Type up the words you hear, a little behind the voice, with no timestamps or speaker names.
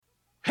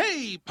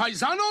Hey,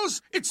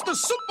 paisanos, it's the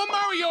Super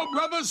Mario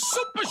Brothers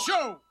Super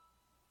Show!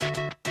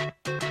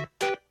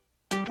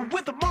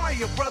 With the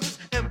Mario Brothers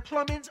and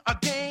plumbing's a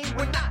game.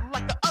 We're not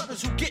like the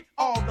others who get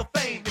all the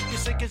fame. If your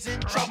sink is in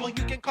trouble,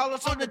 you can call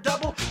us on the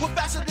double. We're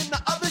faster than the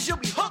others, you'll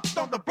be hooked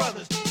on the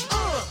brothers.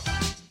 Hooked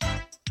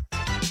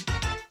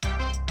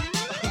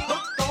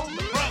on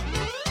the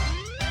brothers.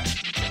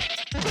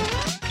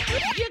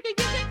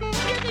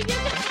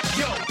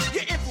 Yo,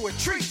 you're in for a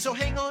treat, so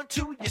hang on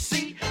to your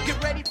seat.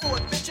 Get ready for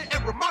adventure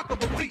and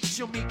remarkable feats.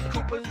 You'll meet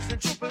Koopas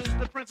and Troopers,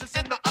 the princess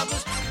and the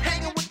others.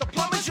 Hanging with the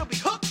plumbers, you'll be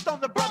hooked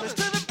on the brothers.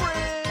 To the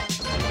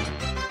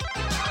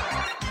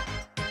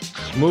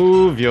bridge.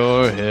 Move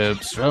your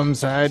hips from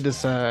side to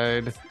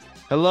side.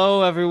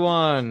 Hello,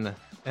 everyone,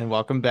 and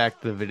welcome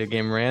back to the Video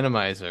Game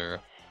Randomizer.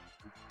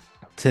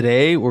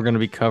 Today, we're going to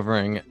be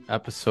covering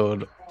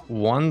episode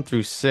 1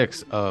 through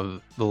 6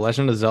 of the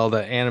Legend of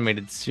Zelda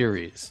animated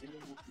series.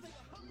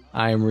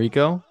 I am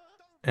Rico,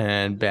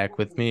 and back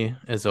with me,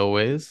 as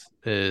always,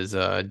 is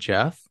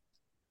Jeff.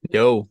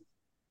 Yo.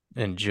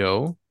 And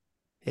Joe.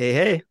 Hey,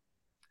 hey.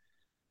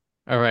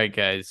 All right,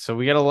 guys, so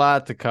we got a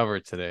lot to cover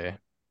today,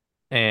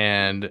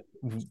 and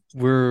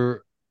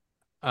we're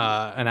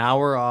an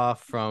hour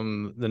off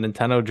from the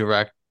Nintendo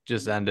Direct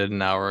just ended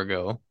an hour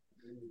ago.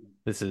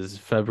 This is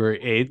February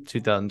 8th,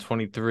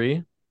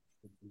 2023.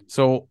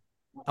 So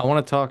I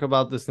want to talk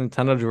about this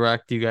Nintendo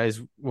Direct. Do you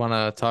guys want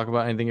to talk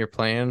about anything you're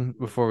playing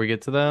before we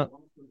get to that?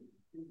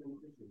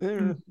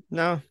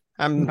 No,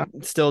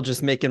 I'm still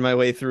just making my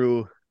way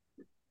through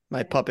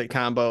my puppet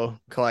combo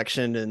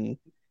collection and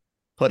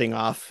putting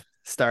off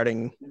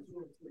starting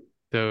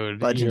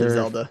Dude, Legend of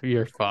Zelda.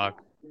 You're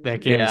fucked. That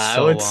game is so I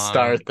would long.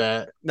 start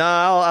that. No,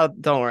 I'll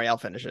don't worry, I'll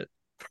finish it.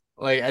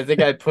 Like, I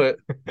think I put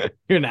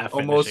You're not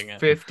almost finishing it.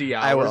 50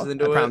 I hours will.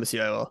 into I it. promise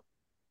you I will.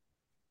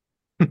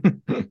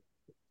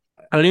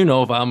 I don't even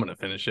know if I'm going to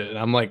finish it.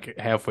 I'm like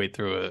halfway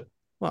through it.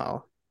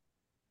 Well,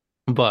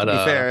 But to be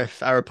fair,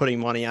 if I were putting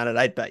money on it,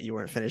 I'd bet you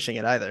weren't finishing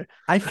it either.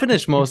 I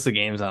finished most of the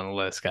games on the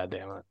list, God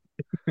damn it.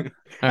 All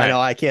I know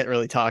right. I can't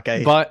really talk.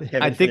 But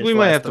haven't I think finished we the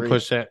might last have to three.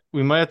 push that.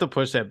 We might have to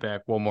push that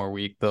back one more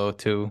week, though,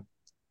 too.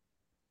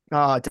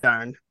 Oh,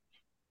 darn.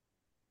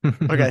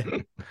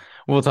 Okay.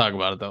 We'll talk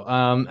about it, though.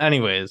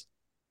 Anyways,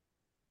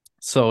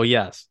 so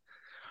yes,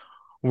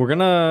 we're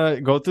gonna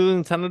go through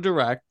the Nintendo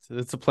Direct.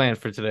 It's a plan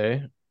for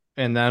today,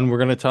 and then we're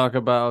gonna talk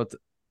about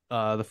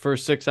the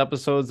first 6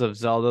 episodes of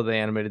Zelda the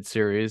animated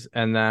series,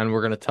 and then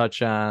we're gonna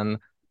touch on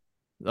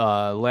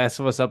Last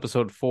of Us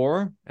episode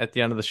 4 at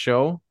the end of the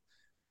show.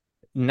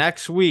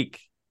 Next week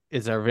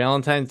is our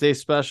Valentine's Day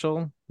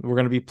special. We're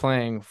gonna be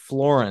playing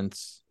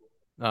Florence.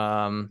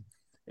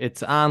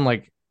 It's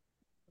on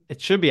it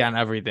should be on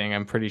everything.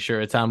 I'm pretty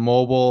sure it's on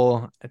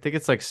mobile. I think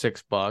it's like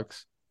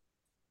 $6.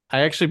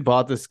 I actually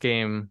bought this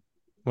game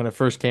when it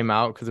first came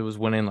out because it was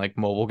winning like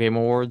mobile game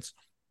awards,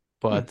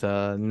 but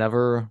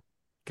never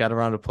got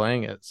around to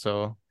playing it.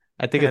 So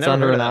I think Yeah, I it's never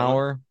under heard an of that one.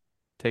 hour.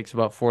 Takes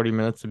about 40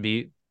 minutes to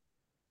beat.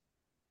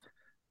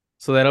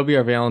 So that'll be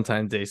our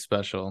Valentine's Day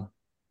special,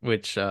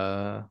 which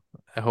I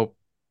hope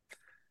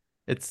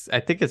I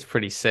think it's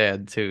pretty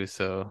sad too.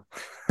 So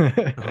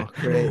Oh,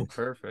 great. Oh,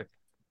 perfect.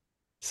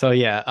 So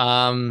yeah,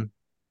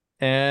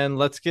 and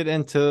let's get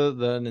into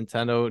the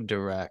Nintendo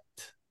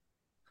Direct.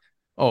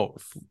 Oh,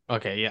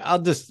 okay, yeah,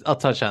 I'll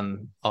touch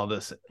on all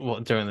this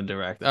during the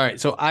Direct. All right,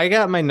 so I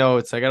got my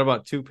notes. I got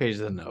about 2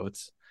 pages of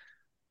notes.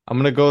 I'm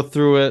gonna go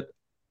through it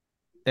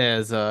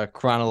as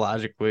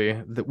chronologically,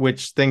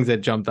 which things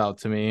that jumped out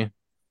to me.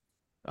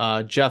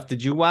 Jeff,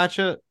 did you watch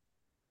it?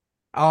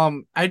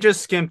 I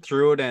just skimmed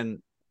through it and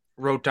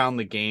wrote down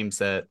the games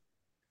that,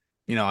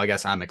 I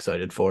guess I'm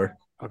excited for.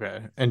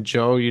 Okay, and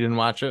Joe, you didn't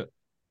watch it?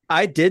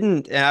 I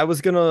didn't, and I was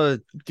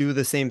gonna do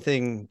the same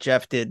thing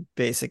Jeff did,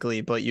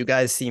 basically, but you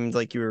guys seemed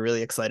like you were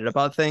really excited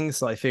about things,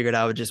 so I figured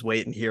I would just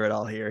wait and hear it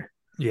all here.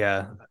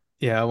 Yeah,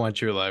 I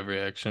want your live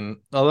reaction.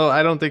 Although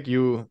I don't think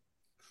you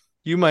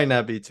might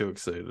not be too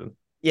excited.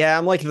 Yeah,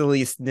 I'm like the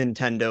least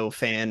Nintendo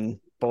fan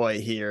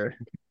boy here,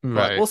 but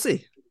Right. we'll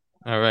see.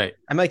 All right.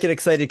 I might get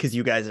excited because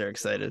you guys are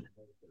excited.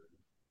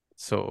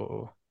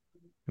 So,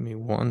 give me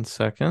 1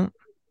 second.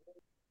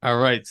 All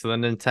right. So, the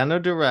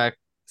Nintendo Direct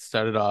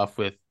started off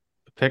with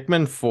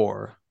Pikmin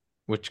 4,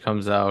 which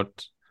comes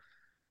out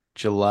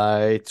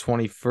July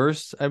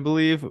 21st, I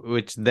believe,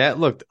 which that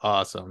looked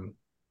awesome.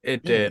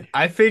 It did.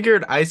 I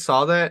figured I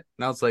saw that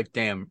and I was like,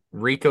 damn,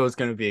 Rico's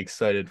going to be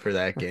excited for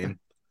that game.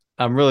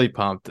 I'm really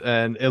pumped.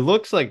 And it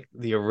looks like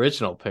the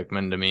original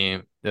Pikmin to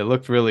me. It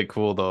looked really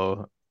cool,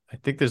 though. I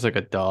think there's like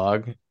a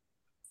dog.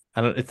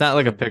 It's not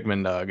like a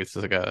Pikmin dog. It's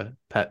just like a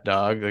pet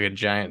dog, like a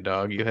giant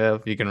dog you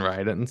have. You can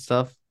ride it and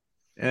stuff.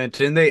 And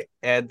didn't they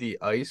add the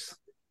ice?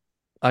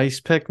 Ice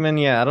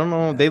Pikmin, yeah, I don't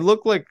know. They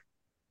look like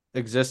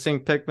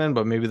existing Pikmin,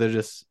 but maybe they're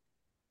just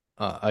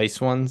ice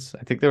ones.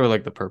 I think they were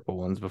like the purple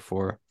ones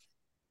before.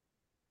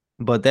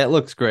 But that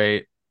looks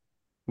great.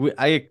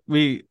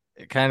 We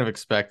kind of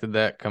expected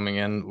that coming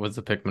in was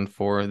the Pikmin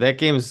 4. That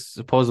game's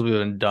supposedly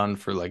been done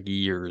for like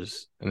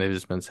years, and they've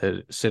just been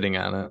sitting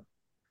on it.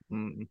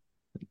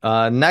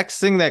 Next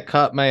thing that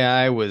caught my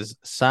eye was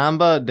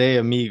Samba de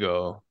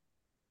Amigo.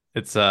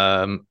 It's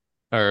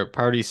or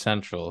Party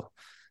Central.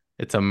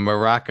 It's a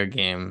maraca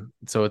game.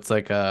 So it's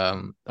like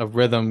a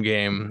rhythm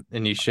game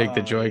and you shake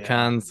the Oh yeah.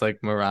 Joy-Cons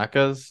like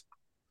maracas.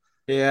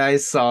 Yeah, I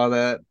saw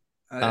that.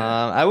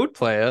 I would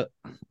play it.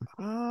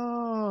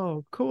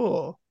 Oh,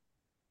 cool.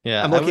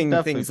 Yeah, I'm I would looking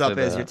definitely things play up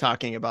as you're that.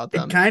 talking about It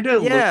them. kind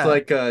of looked Yeah.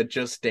 like a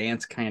Just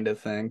Dance kind of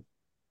thing.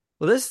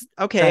 Well,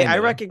 okay, I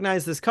Kinda.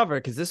 recognize this cover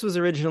because this was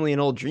originally an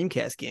old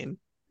Dreamcast game.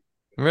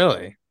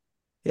 Really?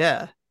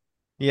 Yeah.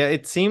 Yeah,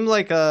 it seemed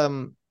like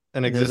an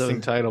And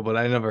existing title, but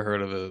I never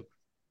heard of it.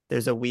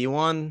 there's a Wii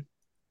one.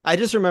 I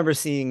just remember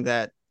seeing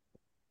the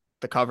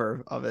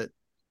cover of it.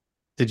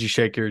 Did you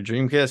shake your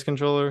Dreamcast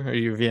controller or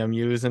your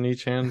VMUs in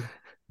each hand?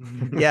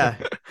 Yeah.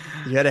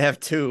 You had to have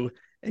two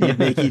and you'd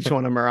make each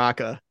one a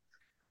maraca.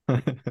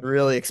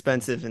 Really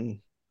expensive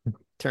in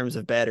terms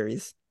of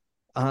batteries.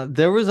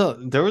 There was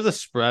a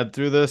spread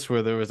through this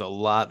where there was a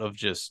lot of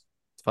just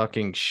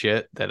fucking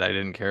shit that I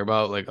didn't care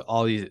about, like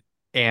all these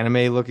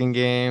anime looking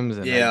games,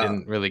 and I Yeah,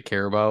 didn't really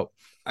care about.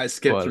 I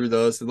skipped But through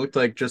those. It looked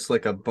like just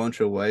like a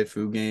bunch of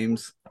waifu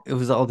games. it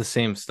was all the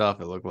same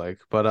stuff, it looked like.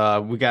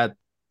 But we got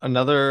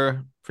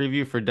another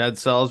preview for Dead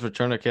Cells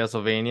Return to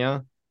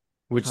Castlevania,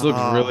 which looks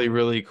really, Oh,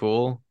 really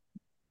cool.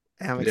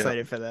 I'm Yeah.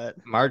 excited for that.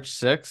 March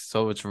 6th,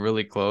 so it's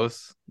really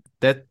close.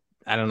 That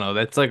I don't know,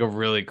 that's like a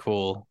really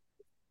cool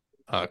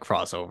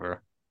crossover.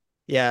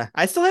 Yeah.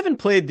 I still haven't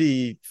played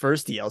the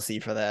first DLC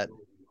for that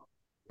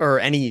or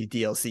any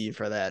DLC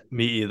for that.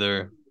 Me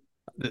either.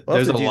 We'll have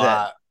There's to a do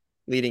that lot.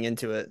 leading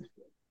into it.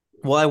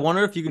 Well, I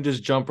wonder if you can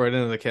just jump right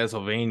into the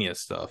Castlevania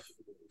stuff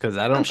because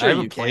I'm I sure you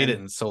haven't played it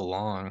can. in so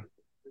long.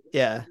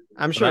 Yeah,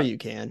 I'm But sure you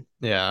can.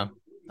 yeah,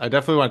 I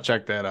definitely want to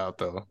check that out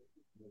though.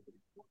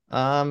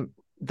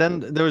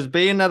 Then there was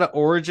Bayonetta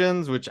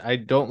Origins, which I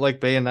don't like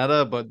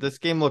Bayonetta, but this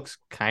game looks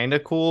kind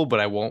of cool, but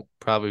I won't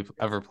probably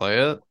ever play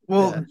it.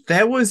 Well, Yeah.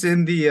 that was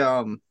in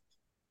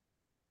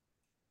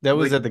That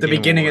was like at the the Game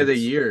beginning of the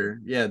Awards.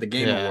 year. Yeah, the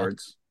Game Yeah.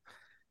 Awards.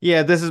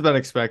 Yeah, this has been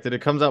expected.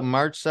 It comes out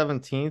March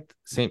 17th,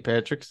 St.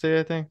 Patrick's Day,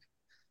 I think.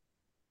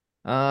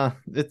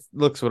 It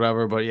looks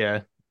whatever, but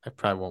yeah, I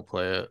probably won't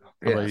play it.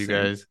 How Yeah, about you same.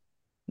 guys?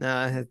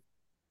 Nah,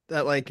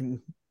 that like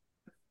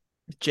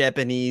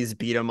Japanese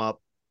beat 'em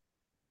up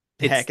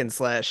It's hack and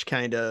slash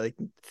kind of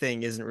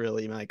thing isn't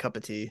really my cup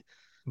of tea.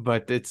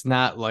 but it's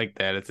not like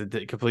that. It's a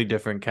completely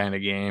different kind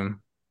of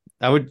game.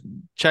 I would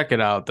check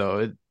it out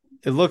though.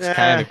 It looks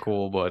kind Eh, of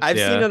cool, but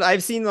yeah,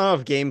 I've seen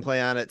enough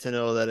gameplay on it to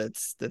know that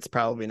it's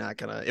probably not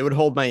gonna it would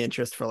hold my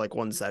interest for like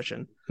one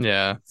session.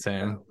 yeah,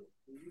 same.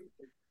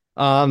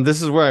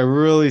 This is where I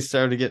really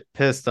started to get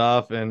pissed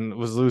off and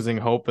was losing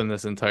hope in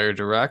this entire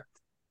direct.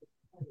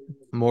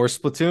 More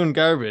Splatoon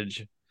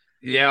garbage.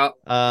 Yeah.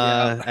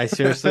 I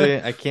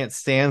seriously I can't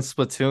stand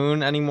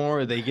Splatoon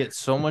anymore. They get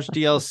so much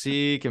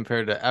DLC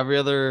compared to every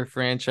other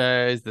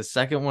franchise. The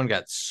second one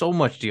got so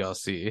much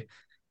DLC.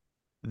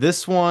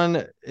 This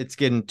one, it's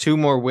getting two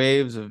more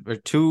waves or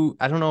two.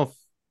 I don't know if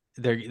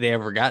they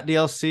ever got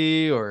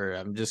DLC or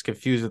I'm just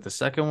confused with the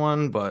second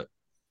one, but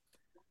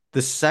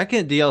the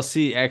second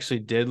DLC actually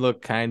did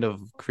look kind of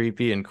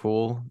creepy and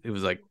cool. It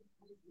was like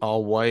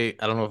all white.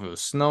 I don't know if it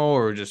was snow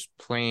or just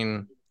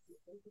plain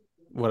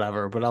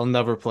whatever, but I'll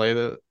never play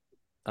it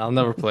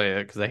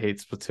because I hate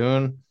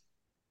Splatoon.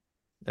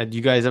 And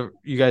you guys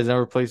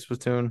ever play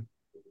Splatoon?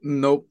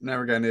 Nope,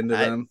 never got into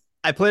I them.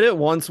 I played it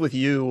once with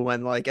you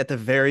when like at the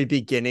very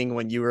beginning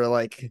when you were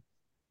like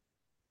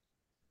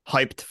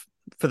hyped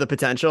for the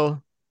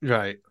potential,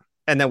 Right.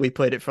 and then we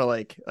played it for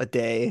like a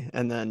day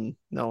and then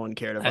no one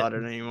cared I, about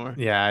it anymore.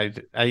 yeah,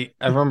 I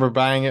remember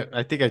buying it.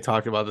 I think I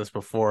talked about this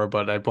before,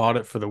 but I bought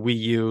it for the Wii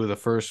U, the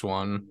first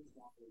one,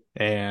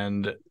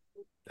 and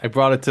I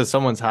brought it to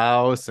someone's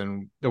house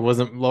and there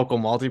wasn't local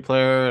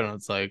multiplayer, and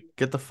it's like,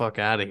 get the fuck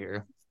out of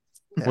here.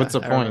 Yeah, What's the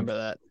I point? remember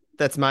that.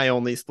 That's my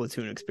only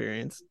Splatoon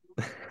experience.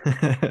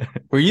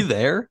 Were you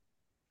there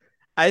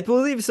I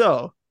believe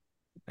so.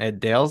 at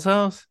Dale's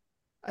house?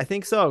 I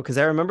think so because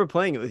I remember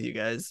playing it with you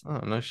guys. Oh,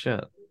 no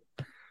shit.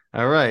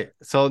 All right.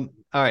 So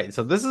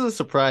this is a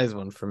surprise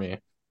one for me.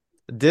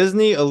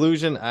 Disney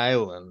Illusion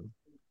Island.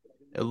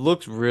 It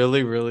looks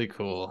really, really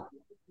cool.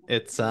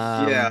 It's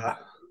Yeah.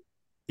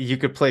 you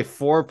could play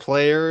four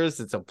players.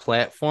 It's a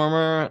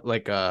platformer,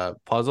 like a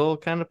puzzle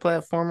kind of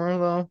platformer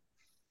though.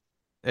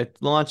 It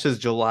launches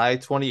July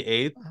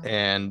 28th,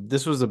 and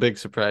this was a big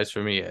surprise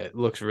for me. It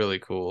looks really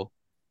cool.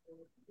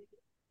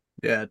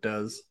 Yeah, it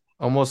does.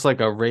 Almost like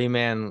a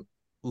Rayman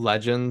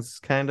Legends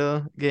kind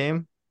of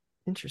game.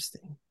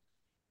 Interesting.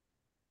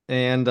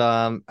 And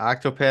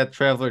Octopath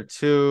Traveler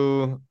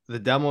 2, the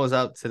demo is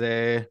out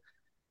today.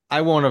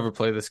 I won't ever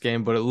play this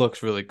game, but it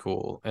looks really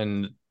cool.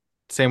 And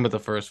same with the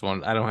first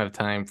one. I don't have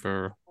time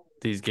for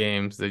these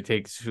games. They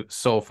take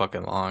so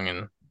fucking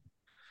long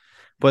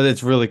but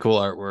it's really cool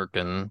artwork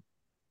and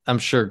I'm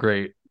sure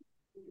great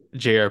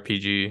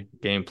JRPG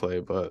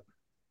gameplay, but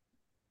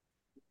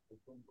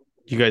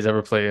you guys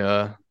ever play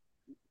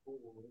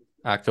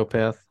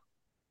Octopath?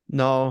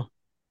 No,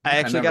 I I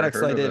actually never got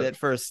heard of excited it. at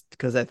first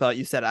because I thought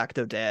you said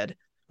Octodad.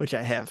 which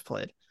I have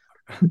played.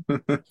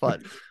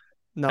 But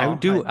I no,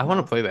 do. I want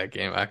to no. play that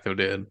game. Octo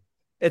did.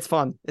 It's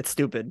fun. It's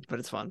stupid, but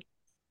it's fun.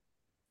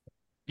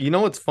 You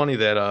know what's funny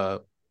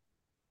that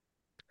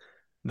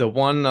the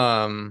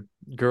one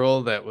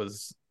girl that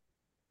was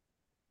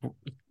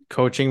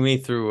coaching me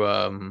through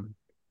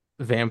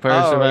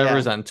Vampire Oh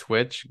Survivors yeah, on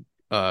Twitch,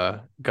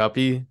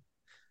 Guppy,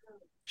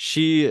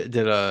 she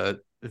did a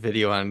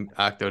video on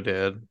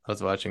Octodad. I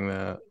was watching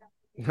that.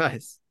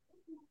 nice.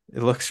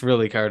 It looks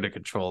really hard to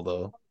control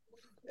though.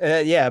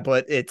 Yeah,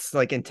 but it's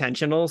like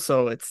intentional,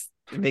 so it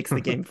makes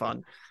the game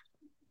fun.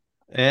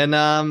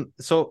 And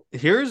so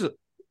here's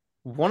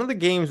one of the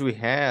games we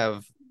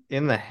have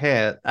in the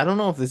hat. I don't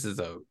know if this is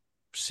a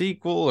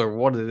sequel or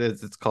what it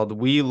is. It's called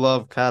We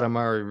Love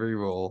Katamari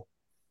Reroll.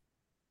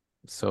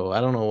 So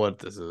I don't know what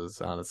this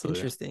is, honestly.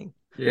 Interesting.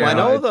 Well, I Yeah,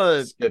 know I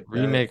the skipped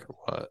that. Remake or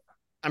what?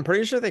 I'm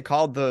pretty sure they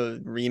called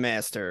the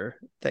remaster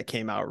that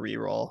came out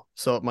reroll,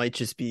 so it might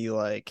just be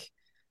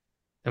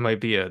It might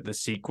be the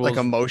like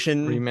a sequels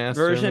motion remaster,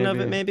 version of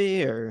it, maybe.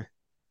 maybe, or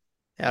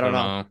I I don't don't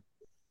know. know.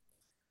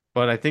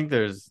 But I think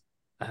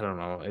I don't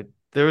know.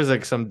 There was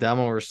like some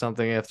demo or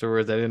something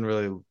afterwards. I didn't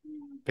really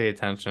pay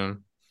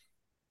attention.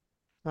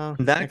 Well,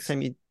 next Next,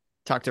 time you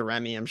talk to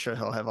Remy, I'm sure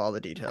he'll have all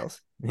the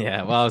details.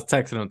 yeah, well, I was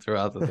texting him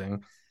throughout the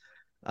thing.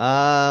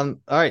 All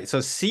right, so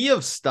Sea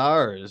of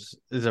Stars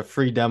is a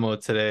free demo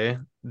today.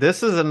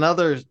 This is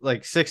another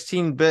like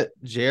 16-bit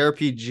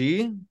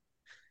JRPG.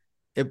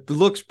 It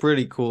looks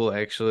pretty cool,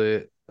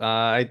 actually.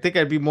 I think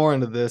I'd be more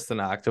into this than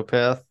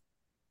Octopath,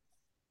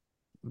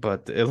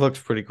 but it looks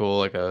pretty cool,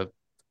 like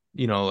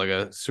like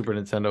a Super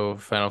Nintendo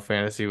Final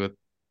Fantasy with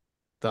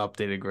the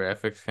updated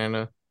graphics, kind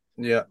of.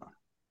 Yeah.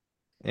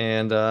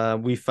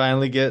 And we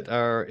finally get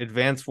our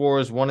Advance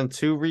Wars 1 and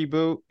 2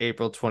 reboot,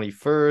 April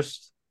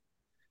 21st.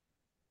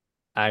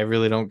 I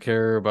really don't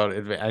care about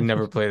I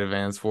never played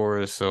Advance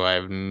Wars, so I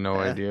have no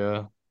Yeah,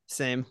 idea.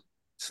 same.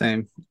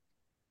 Same.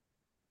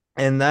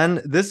 And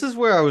then this is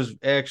where I was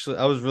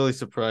really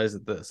surprised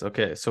at this.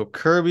 Okay, so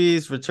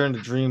Kirby's Return to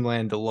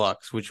Dreamland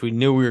Deluxe, which we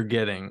knew we were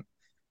getting.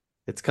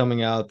 It's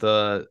coming out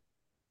the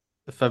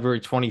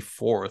February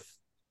 24th.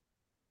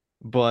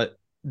 But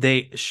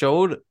they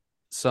showed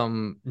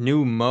some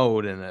new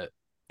mode in it,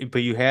 but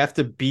you have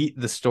to beat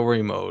the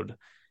story mode,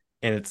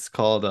 and it's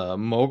called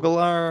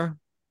Mogular,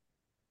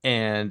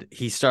 and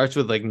he starts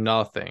with like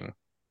nothing.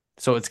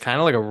 So it's kind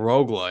of like a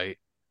roguelite.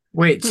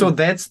 Wait, so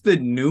that's the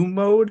new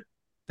mode?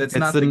 That's It's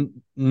not the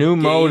new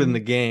mode in the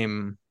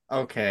game? game.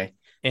 Okay.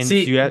 And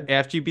See,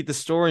 after you beat the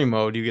story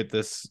mode, you get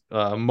this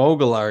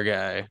Mogular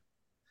guy,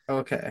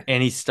 okay.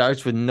 and he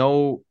starts with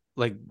no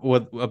like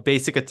with a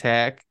basic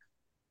attack,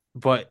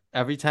 but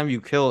every time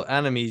you kill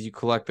enemies, you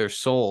collect their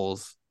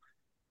souls.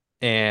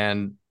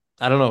 And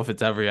I don't know if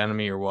it's every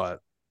enemy or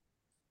what,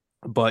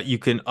 but you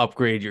can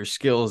upgrade your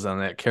skills on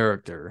that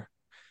character.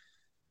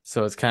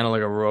 So it's kind of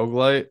like a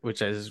roguelite,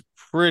 which is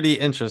pretty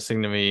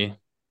interesting to me.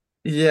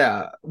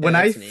 Yeah, Yeah,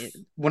 that's neat.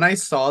 when I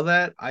saw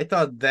that, I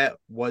thought that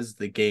was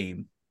the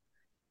game.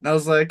 And I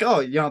was like,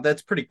 "Oh,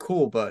 that's pretty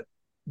cool, but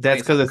I mean,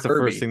 That's it's because not it's the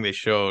first Kirby." thing they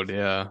showed,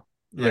 yeah.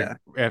 Like Yeah.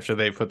 after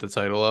they put the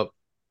title up.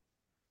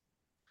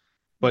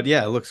 But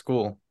yeah, it looks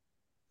cool.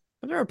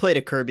 I've never played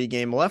a Kirby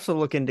game. We'll have to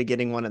look into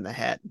getting one in the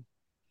hat.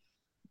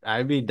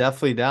 I'd be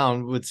definitely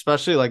down,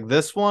 especially like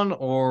this one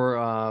or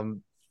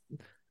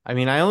I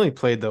mean, I only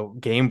played the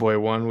Game Boy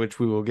one, which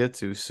we will get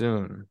to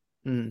soon.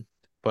 Hmm.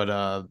 But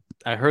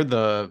I heard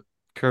the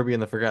Kirby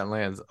and the Forgotten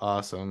Lands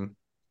awesome.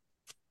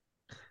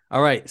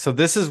 All right, so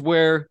this is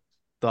where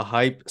the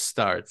hype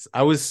starts.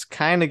 I was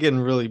kind of getting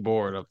really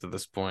bored up to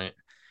this point,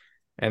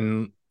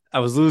 and I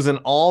was losing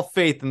all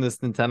faith in this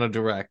Nintendo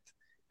Direct.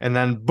 And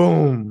then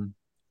boom,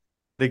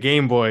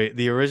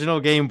 the original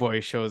Game Boy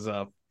shows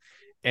up,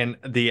 and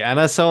the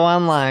NSO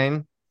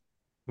Online,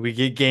 we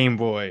get Game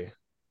Boy.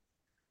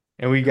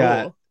 And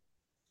Cool.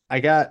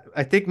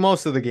 I think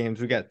most of the games.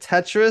 We got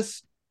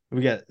Tetris,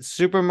 we got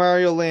Super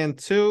Mario Land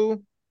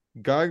 2,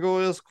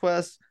 Gargoyles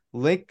Quest,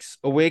 Link's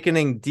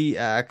Awakening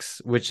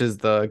DX, which is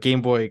the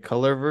Game Boy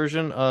Color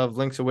version of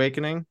Link's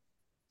Awakening.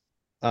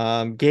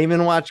 Game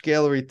and Watch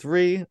Gallery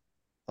 3,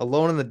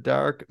 Alone in the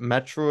Dark,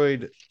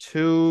 Metroid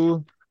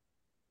 2,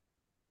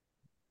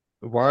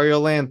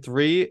 Wario Land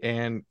 3,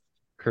 and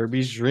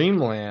Kirby's Dream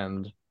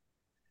Land.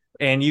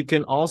 And you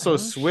can also Oh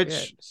shit.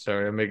 switch.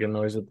 Sorry, I'm making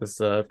noise with this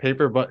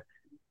paper, but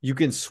you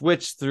can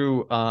switch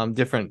through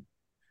different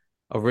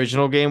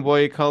original Game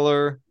Boy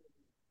Color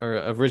or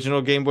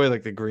original Game Boy,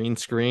 like the green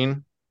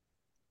screen.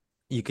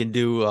 You can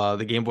do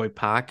the Game Boy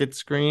Pocket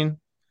screen,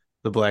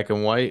 the black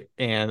and white,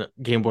 and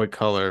Game Boy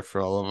Color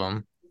for all of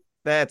them.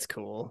 That's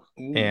cool.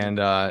 And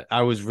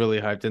I was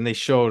really hyped.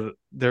 And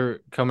they're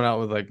coming out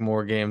with like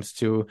more games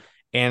too.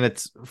 And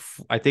it's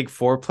I think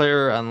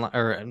 4-player online,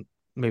 or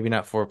maybe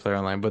not 4-player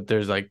online, but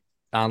there's like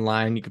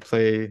online you could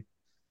play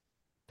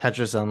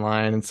Tetris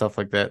online and stuff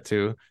like that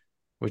too,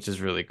 which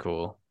is really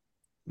cool.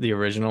 The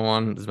original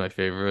one is my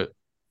favorite.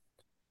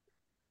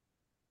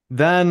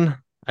 Then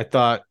I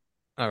thought,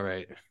 all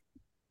right,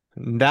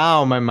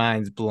 now my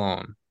mind's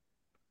blown.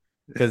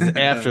 Because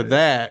after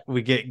that,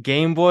 we get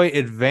Game Boy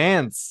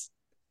Advance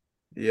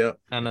Yep.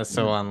 on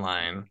So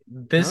Online.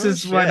 This Oh,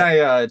 is when shit.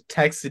 I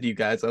texted you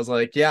guys. I was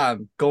like, yeah,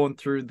 I'm going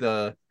through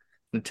the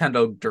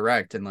Nintendo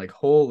Direct and like,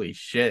 holy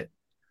shit.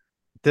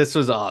 This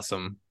was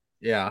awesome.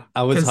 Yeah.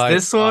 I was Because hyped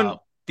this one,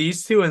 up.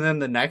 these two, and then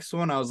the next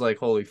one, I was like,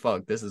 holy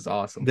fuck, this is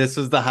awesome. This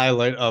was the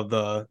highlight of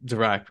the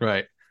Direct,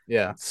 right?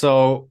 Yeah.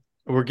 So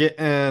we're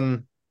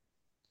getting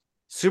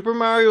Super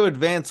Mario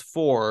Advance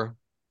 4,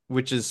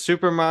 which is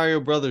Super Mario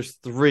Brothers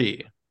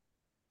 3.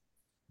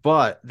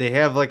 But they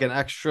have like an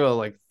extra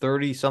like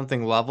 30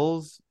 something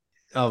levels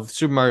of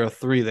Super Mario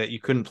 3 that you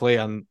couldn't play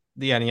on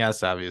the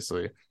NES,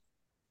 obviously.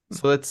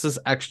 So it's just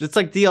extra, it's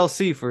like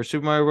DLC for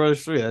Super Mario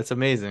Brothers 3. That's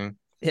amazing.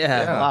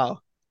 Yeah, Yeah. wow.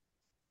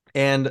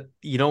 And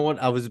you know what?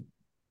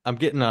 I'm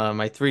getting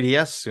my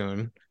 3DS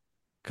soon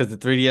because the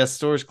 3DS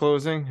store is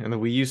closing and the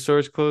Wii U store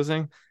is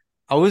closing.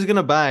 I was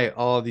gonna buy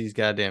a lot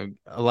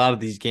of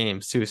these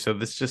games too, so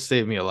this just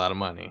saved me a lot of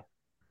money.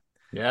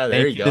 Yeah,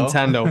 there Thank you you, go.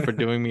 Nintendo, for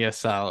doing me a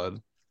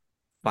solid.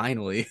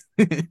 Finally.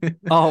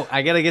 Oh,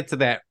 I gotta get to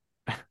that.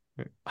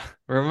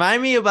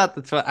 Remind me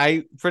about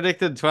I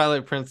predicted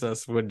Twilight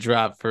Princess would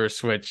drop for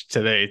Switch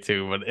today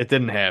too, but it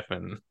didn't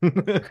happen.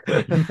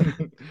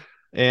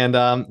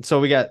 And so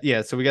we got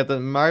the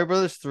Mario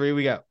Brothers 3,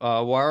 we got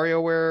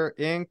WarioWare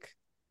Inc.,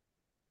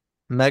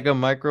 Mega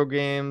Micro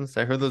Games.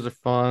 I heard those are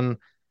fun.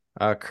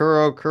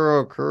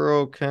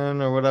 Kuro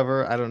Ken or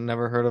whatever. I don't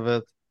never heard of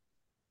it.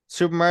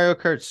 Super Mario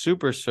Kart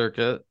Super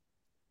Circuit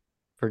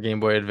for Game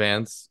Boy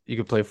Advance. You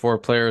could play 4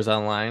 players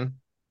online.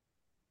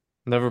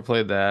 Never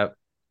played that.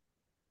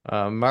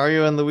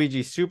 Mario and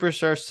Luigi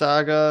Superstar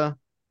Saga.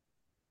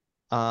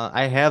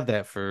 I have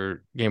that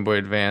for Game Boy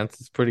Advance.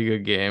 It's a pretty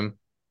good game.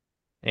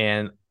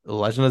 And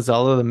Legend of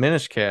Zelda: The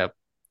Minish Cap,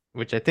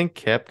 which I think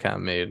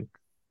Capcom made.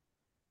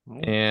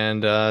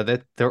 And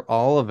that they're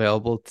all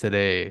available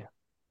today.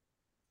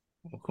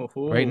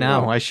 Right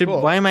now. Ooh.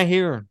 Cool. Why am I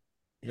here?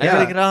 I gotta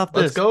Yeah. get off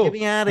Let's this. go. Get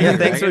me out of Yeah, here.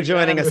 thanks I for gotta get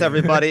joining out of us, here.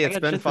 everybody. I It's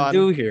got been shit fun. to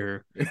do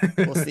here.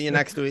 We'll see you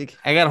next week.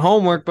 I got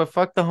homework, but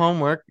fuck the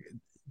homework.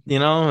 You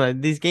know,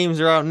 these games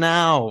are out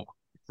now.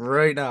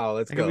 Right now,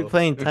 let's I could be go.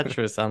 playing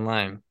Tetris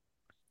online.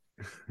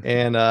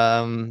 And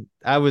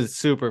I was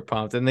super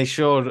pumped. And they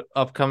showed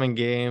upcoming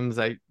games.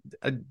 The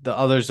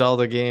other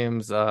Zelda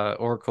games,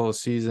 Oracle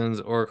Seasons,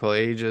 Oracle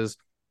Ages,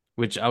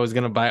 which I was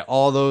gonna buy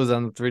all those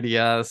on the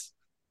 3DS.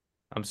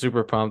 I'm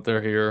super pumped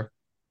they're here.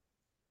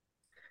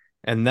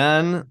 And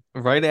then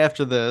right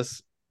after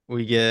this,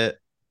 we get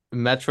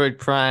Metroid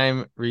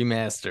Prime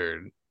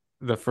Remastered,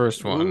 the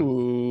first one,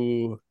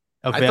 Ooh.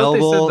 I thought they said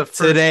available the first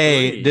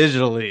today three.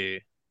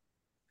 digitally.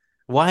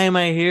 Why am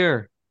I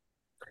here?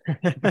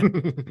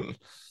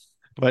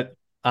 But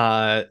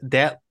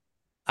that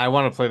I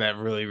want to play that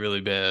really,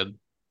 really bad.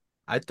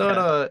 I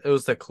thought it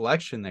was the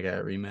collection that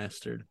got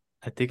remastered.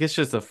 I think it's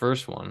just the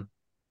first one.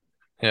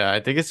 Yeah, I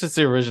think it's just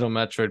the original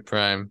Metroid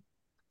Prime.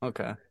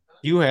 Okay.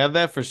 You have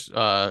that for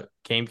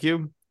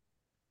GameCube?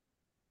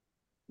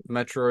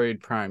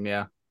 Metroid Prime,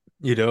 yeah.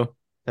 You do?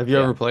 Have you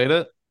Yeah. ever played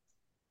it?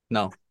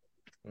 No,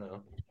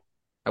 No.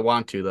 I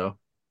want to though.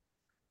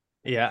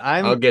 Yeah,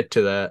 I'll get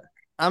to that.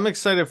 I'm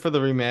excited for the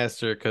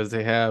remaster because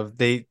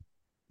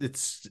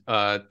it's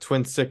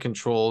twin stick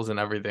controls and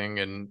everything.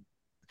 And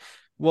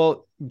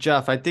well,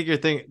 Jeff, I think you're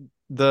thinking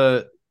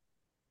the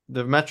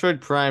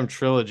Metroid Prime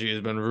trilogy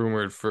has been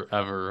rumored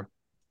forever,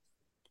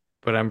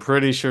 but I'm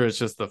pretty sure it's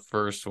just the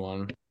first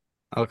one.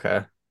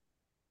 Okay.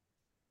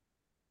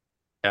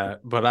 Yeah,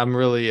 but I'm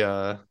really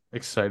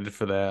excited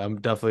for that. I'm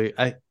definitely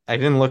I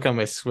didn't look on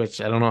my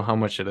Switch. I don't know how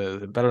much it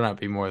is. It better not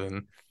be more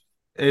than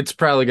It's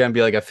probably gonna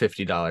be like a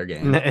 $50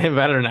 game. it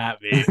better not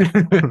be.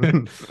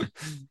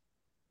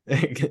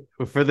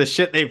 For the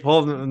shit they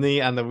pulled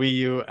me on the Wii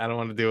U, I don't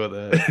want to deal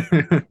with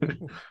it.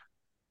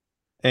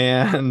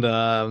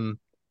 And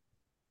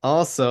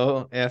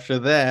also after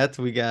that,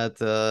 we got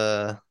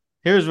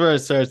here's where it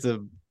starts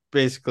to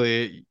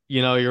basically,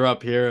 you're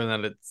up here and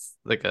then it's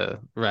like a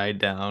ride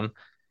down.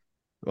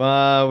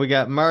 We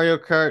got Mario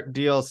Kart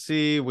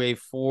DLC Wave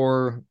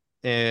 4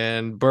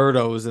 and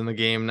Birdo's in the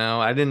game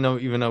now. I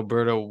didn't even know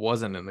Birdo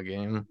wasn't in the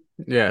game.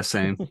 Yeah,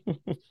 same.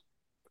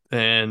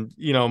 And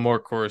more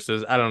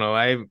courses. I don't know.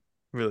 I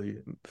really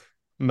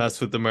messed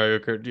with the Mario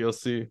Kart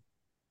DLC.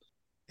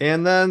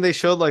 And then they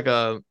showed like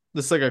a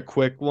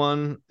quick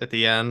one at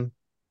the end.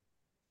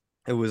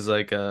 It was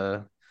like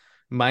a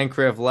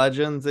Minecraft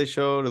Legends they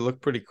showed. It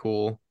looked pretty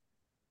cool.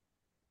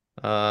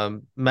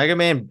 Mega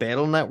Man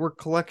Battle Network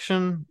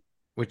Collection,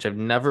 which I've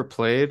never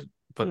played,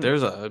 but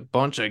there's a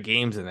bunch of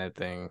games in that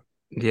thing.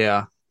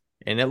 Yeah.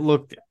 And it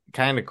looked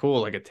kind of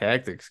cool, like a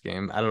tactics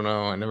game. I don't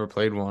know. I never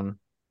played one.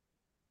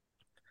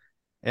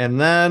 And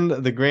then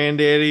the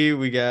granddaddy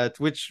we got,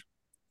 which,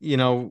 we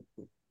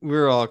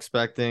were all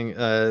expecting,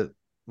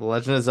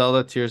 Legend of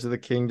Zelda Tears of the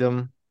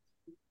Kingdom,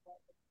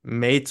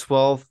 May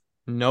 12th,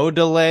 no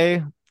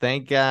delay.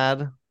 Thank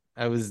God.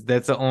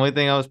 That's the only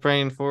thing I was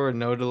praying for,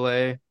 no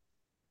delay.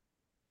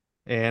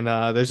 And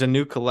there's a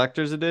new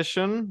collector's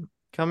edition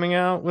coming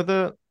out with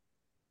it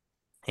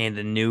and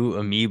a new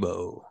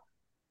amiibo.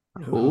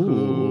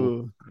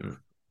 Ooh.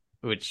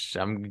 Which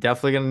I'm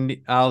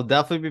definitely I'll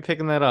definitely be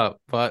picking that up.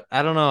 But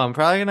I don't know. I'm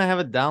probably gonna have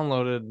it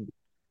downloaded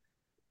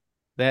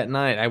that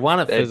night. I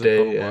want it That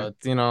physical, day, yeah.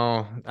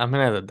 but I'm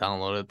gonna have to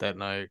download it that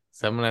night.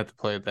 So I'm gonna have to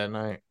play it that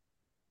night.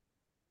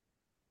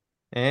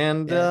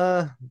 And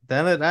Yeah.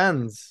 then it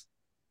ends.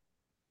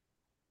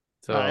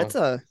 It's So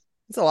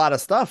a lot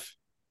of stuff.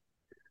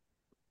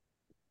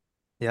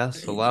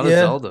 yes, a lot of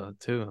Yeah. Zelda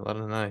too. A lot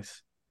of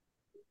nice.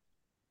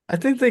 I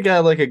think they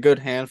got like a good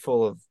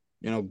handful of,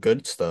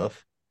 good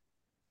stuff.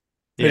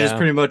 Which is Yeah,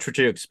 pretty much what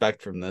you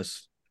expect from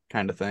this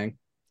kind of thing.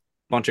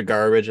 Bunch of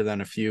garbage and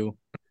then a few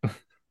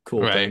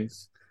cool right.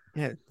 things.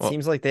 Yeah, it Well,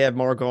 seems like they have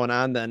more going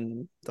on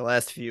than the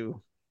last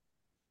few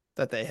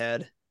that they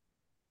had.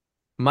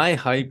 my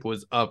hype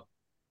was up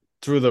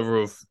through the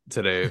roof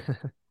today.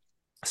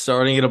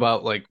 Starting at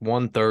about like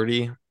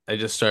 1:30, I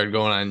just started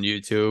going on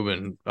YouTube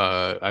and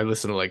I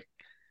listened to like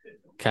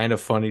kind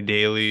of funny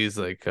dailies,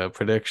 like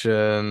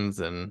predictions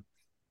and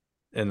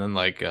then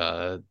like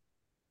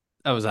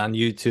I was on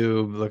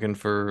YouTube looking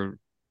for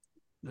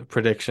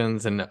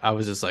predictions and I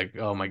was just like,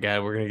 oh my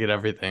god, we're gonna get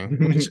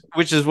everything.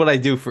 Which is what I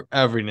do for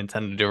every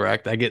Nintendo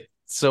Direct. I get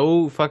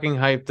so fucking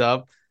hyped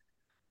up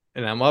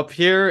and I'm up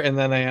here and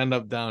then I end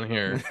up down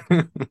here.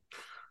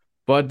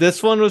 But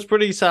this one was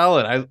pretty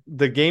solid.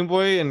 The Game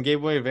Boy and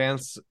Game Boy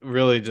Advance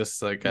really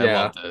just like I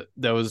Yeah. loved it.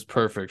 That was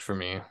perfect for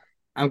me.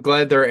 I'm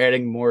glad they're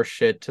adding more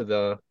shit to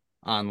the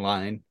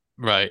online.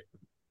 Right.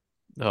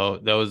 Oh,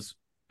 that was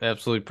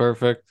absolutely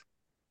perfect.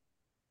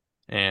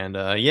 And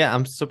yeah,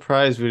 I'm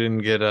surprised we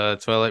didn't get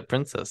Twilight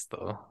Princess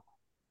though.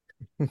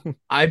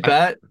 I I,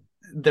 bet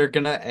they're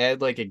gonna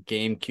add like a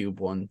GameCube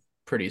one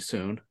pretty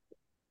soon.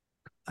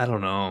 I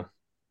don't know.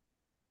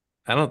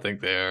 I don't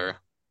think they're.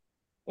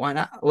 Why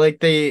not?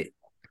 Like Why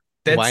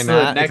that's the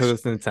not? Because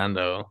next, it's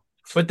Nintendo.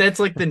 but that's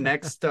like the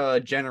next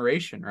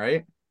generation,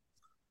 right?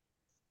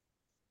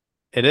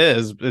 It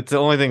is. It's the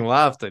only thing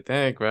left, I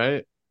think,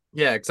 right?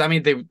 Yeah, because I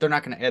mean they're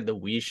not gonna add the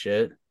Wii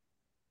shit.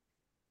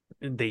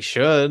 They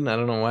should. I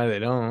don't know why they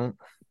don't.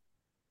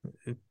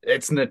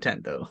 It's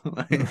Nintendo.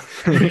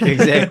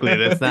 Exactly.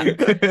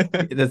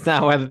 That's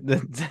not why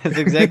that's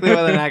exactly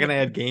why they're not gonna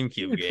add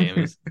GameCube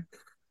games.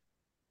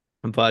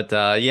 But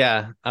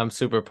yeah, I'm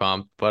super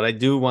pumped. But I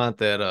do want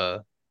that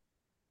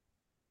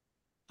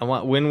I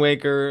want Wind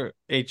Waker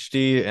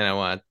HD and I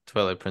want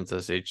Twilight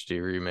Princess HD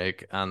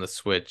remake on the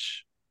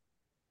Switch.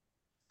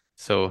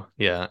 So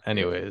yeah,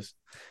 anyways.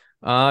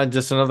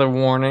 Just another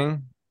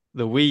warning.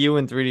 The Wii U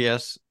and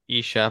 3DS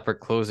eShop are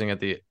closing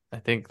at I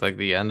think like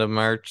the end of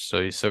March, so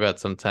you still got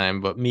some time.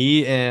 But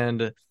me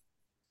and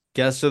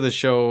guest of the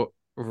show,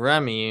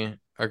 Remy,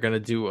 are gonna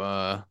do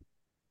a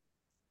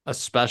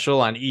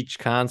special on each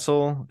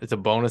console. It's a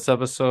bonus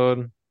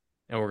episode,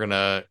 and we're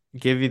gonna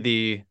give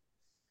you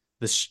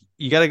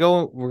you gotta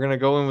go. We're gonna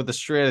go in with the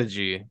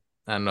strategy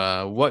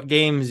on what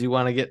games you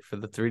want to get for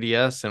the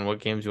 3DS and what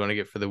games you want to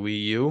get for the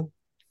Wii U.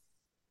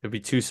 It'll be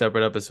two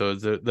separate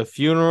episodes. The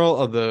funeral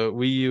of the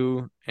Wii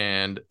U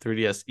and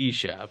 3DS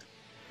eShop.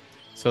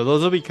 So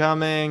those will be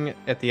coming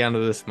at the end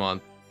of this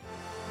month.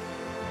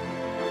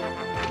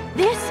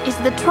 This is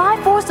the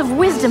Triforce of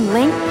Wisdom,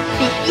 Link.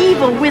 The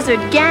evil wizard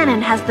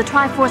Ganon has the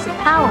Triforce of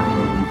Power.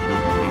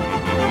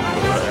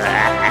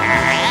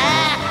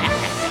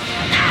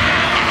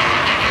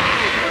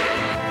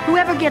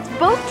 Whoever gets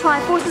both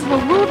Triforces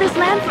will rule this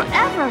land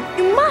forever.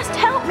 You must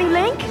help me,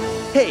 Link.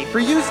 Hey, for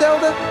you,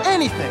 Zelda,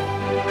 anything.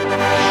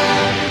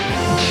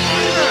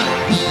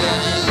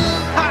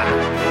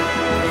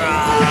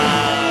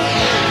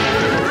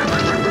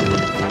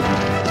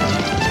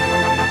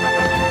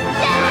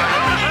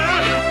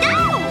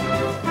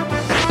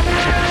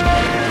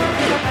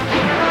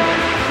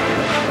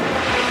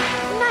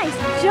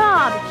 Nice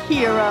job,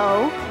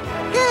 hero.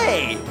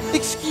 Hey,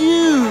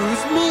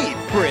 excuse me,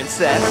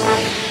 princess.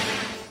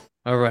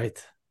 All right.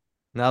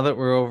 Now that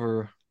we're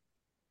over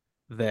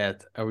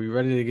that, are we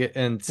ready to get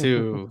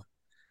into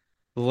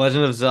The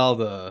Legend of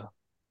Zelda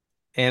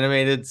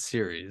animated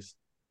series?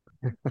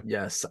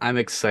 Yes, I'm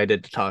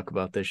excited to talk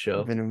about this I've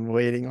show. been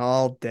waiting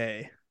all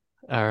day.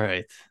 All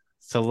right.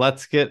 So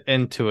let's get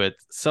into it.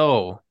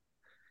 So,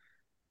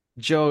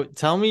 Joe,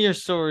 tell me your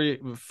story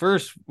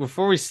first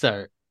before we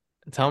start.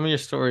 Tell me your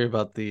story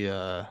about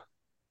the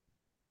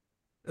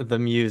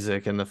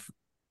music and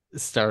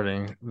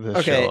starting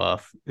the show Okay.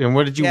 off. And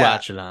what did you Yeah.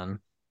 watch it on?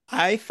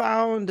 I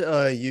found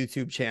a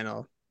YouTube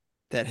channel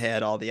that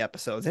had all the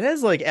episodes. It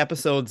has like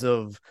episodes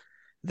of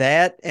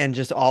that and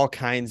just all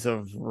kinds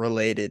of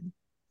related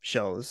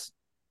shows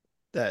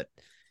that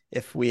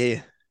if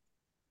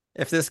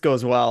this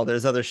goes well,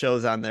 there's other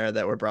shows on there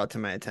that were brought to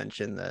my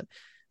attention that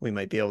we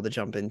might be able to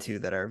jump into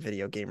that are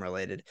video game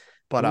related.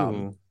 But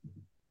Ooh.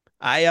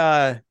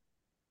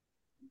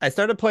 I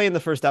started playing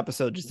the first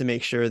episode just to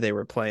make sure they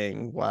were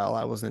playing while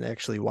I wasn't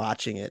actually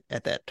watching it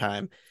at that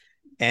time.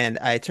 And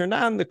I turned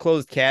on the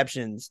closed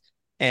captions,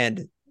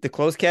 and the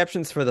closed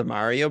captions for the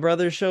Mario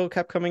Brothers show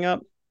kept coming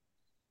up.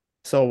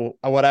 So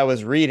what I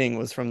was reading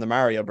was from the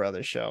Mario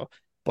Brothers show,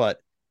 but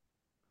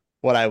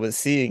what I was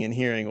seeing and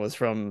hearing was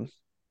from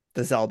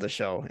the Zelda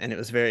show, and it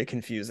was very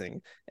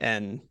confusing.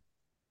 And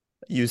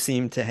you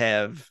seem to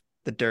have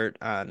the dirt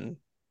on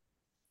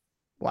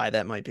why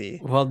that might be.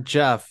 Well,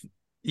 Jeff,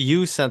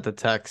 you sent the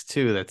text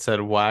too that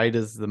said, "Why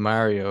does the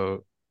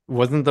Mario?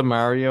 Wasn't the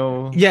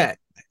Mario?" Yeah,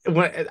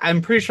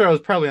 I'm pretty sure I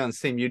was probably on the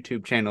same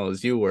YouTube channel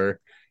as you were,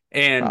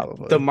 and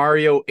Probably. the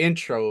Mario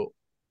intro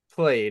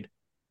played,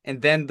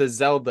 and then the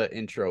Zelda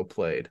intro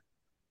played.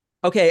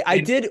 Okay, I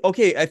And- did.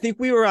 Okay, I think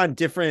we were on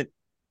different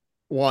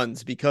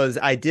ones because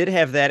I did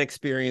have that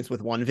experience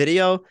with one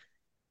video,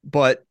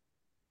 but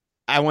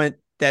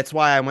that's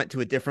why I went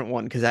to a different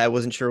one because I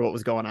wasn't sure what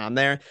was going on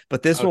there.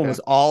 But this one Okay. was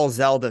all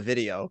Zelda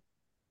video,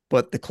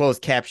 but the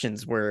closed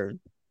captions were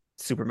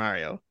Super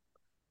Mario.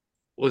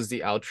 Was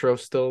the outro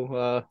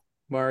still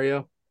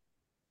Mario?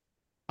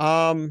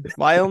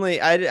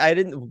 I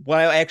didn't when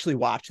I actually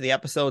watched the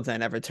episodes, I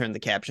never turned the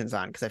captions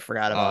on because I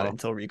forgot about it Oh.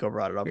 until Rico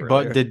brought it up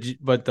But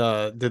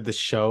earlier. did the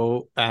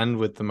show end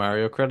with the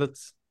Mario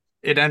credits?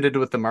 It ended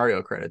with the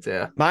Mario credits,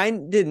 yeah.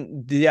 Mine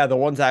didn't. Yeah, the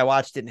ones I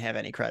watched didn't have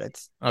any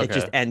credits. It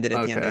just Okay. ended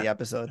at the end of Okay. the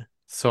episode.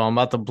 So I'm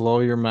about to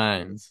blow your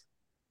minds.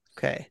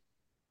 Okay.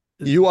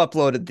 You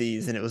uploaded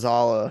these and it was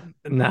all a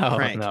No,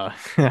 prank. no.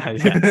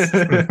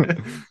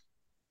 Yes.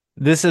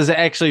 This is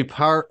actually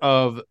part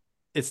of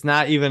it's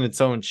not even its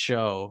own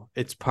show.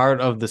 It's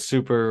part of the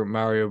Super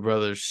Mario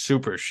Brothers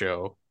Super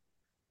Show.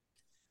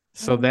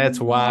 So that's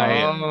why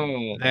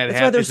Oh. that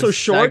That's why they're it's so a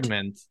short?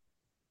 segment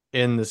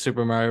in the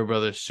Super Mario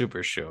Brothers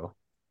Super Show.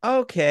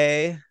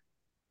 Okay.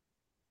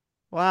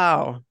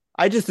 Wow.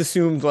 I just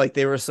assumed like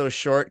they were so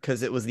short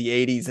because it was the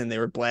 80s and they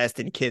were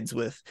blasting kids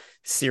with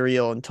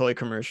cereal and toy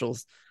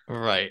commercials.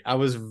 Right. I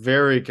was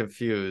very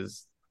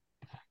confused.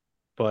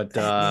 But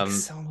That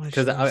makes so much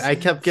because more I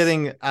kept sense.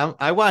 getting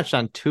I watched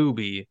on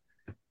Tubi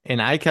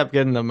and I kept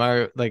getting the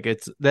Mario like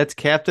that's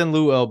Captain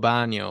Lou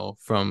Albano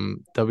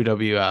from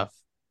WWF,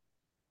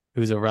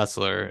 who's a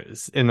wrestler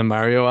in the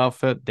Mario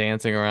outfit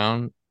dancing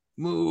around.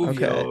 Move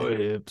Okay. your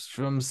hips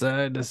from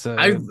side to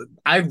side.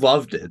 I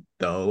loved it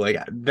though. Like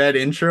that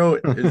intro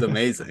is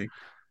amazing.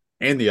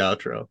 And the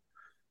outro.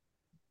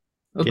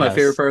 That was my Yes.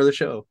 favorite part of the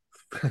show.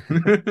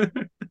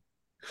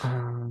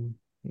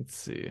 Let's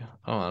see.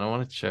 Oh, I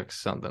want to check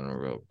something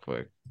real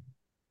quick.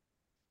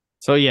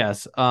 So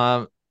yes,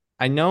 I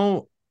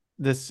know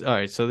this. All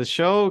right, so the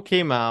show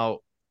came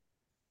out.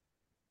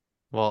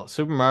 Well,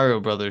 Super Mario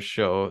Brothers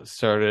show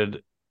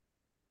started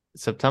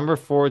September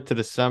 4th to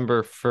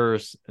December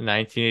 1st,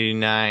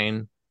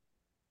 1989.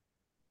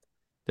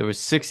 There was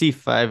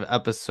 65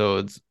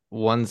 episodes,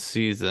 one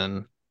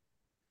season,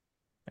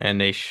 and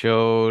they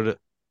showed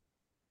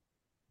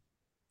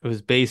it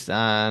was based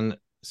on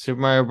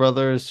Super Mario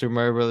Brothers, Super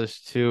Mario Brothers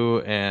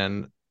 2,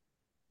 and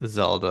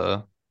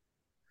Zelda.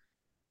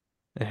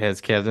 It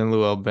has Captain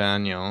Lou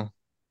Albano.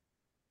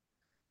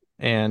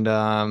 And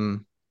I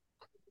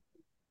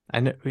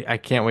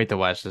can't wait to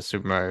watch the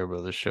Super Mario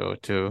Brothers show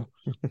too.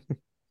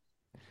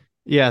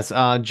 Yes,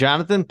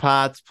 Jonathan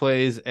Potts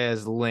plays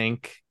as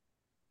Link,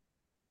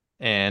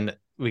 and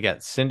we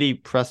got Cindy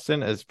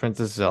Preston as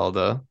Princess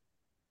Zelda,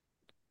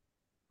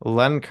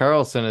 Len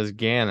Carlson as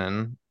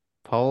Ganon,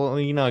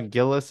 Paulina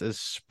Gillis as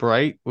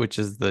Sprite, which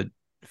is the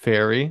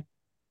fairy,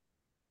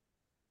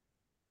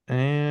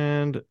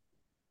 and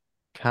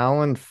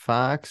Colin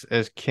Fox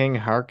as King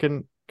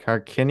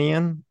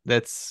Harkinian.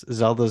 That's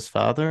Zelda's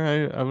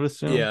father, I would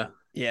assume. Yeah.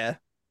 Yeah.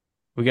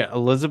 We got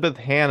Elizabeth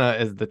Hannah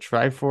as the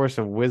Triforce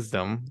of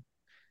Wisdom,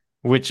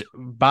 which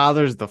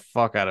bothers the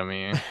fuck out of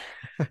me.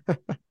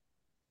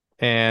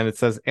 And it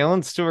says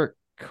Alan Stewart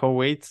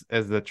Coates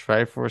as the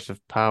Triforce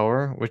of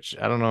Power, which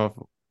I don't know if.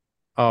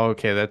 Oh,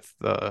 okay, that's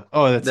the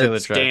other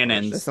That's Triforce.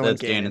 Ganon's. That's the one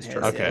That's Ganon's Ganon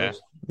has, Triforce. Okay,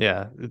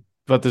 yeah,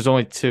 but there's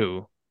only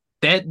two.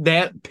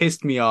 That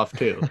pissed me off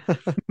too.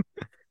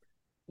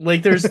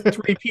 Like there's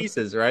three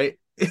pieces, right?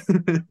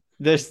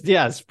 There's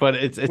yes, but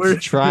it's Where- a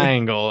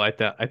triangle. I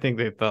think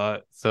they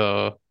thought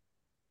so.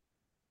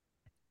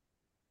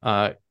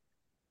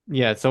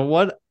 Yeah. So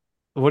what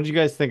did you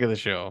guys think of the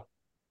show?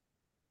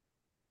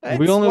 We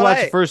It's only what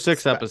watched I the first six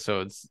expect-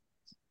 episodes.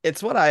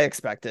 It's what I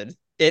expected.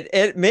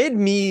 It made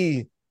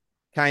me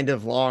kind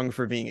of long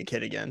for being a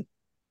kid again.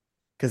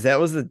 Because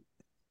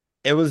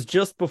it was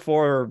just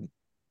before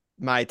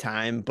my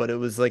time, but it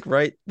was like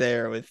right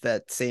there with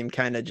that same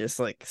kind of just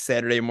like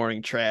Saturday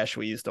morning trash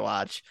we used to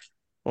watch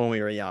when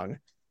we were young.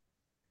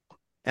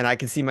 And I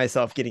can see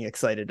myself getting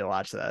excited to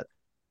watch that.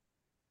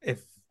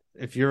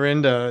 If you're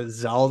into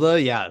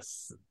Zelda,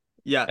 yes,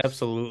 Yes.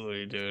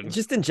 absolutely, dude.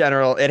 Just in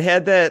general, it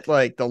had that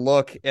like the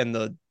look and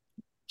the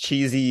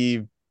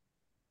cheesy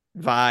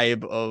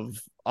vibe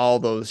of all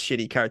those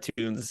shitty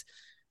cartoons.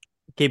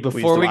 Okay, used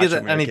before to we get watch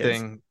to when we were kids.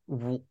 anything,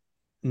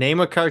 name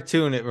a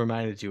cartoon it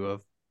reminded you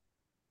of.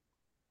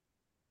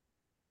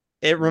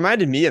 It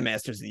reminded me of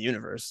Masters of the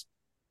Universe.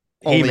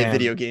 Only a He-Man.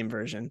 video game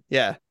version.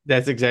 Yeah.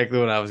 That's exactly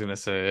what I was gonna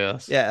say.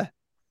 Yes. Yeah.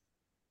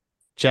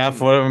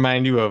 Jeff, what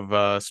remind you of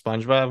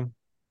SpongeBob?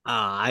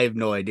 I have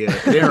no idea.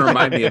 It didn't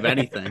remind me of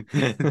anything.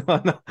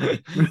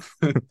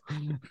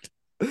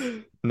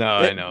 No,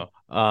 I know.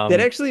 That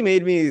actually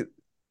made me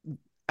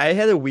I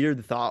had a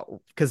weird thought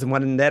because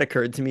when that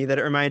occurred to me that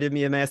it reminded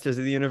me of Masters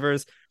of the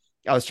Universe,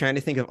 I was trying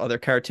to think of other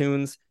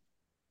cartoons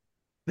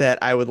that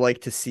I would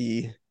like to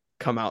see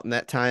come out in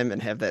that time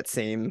and have that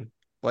same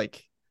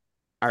like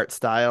art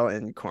style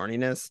and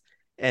corniness.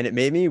 And it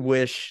made me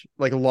wish,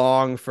 like,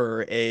 long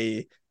for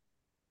a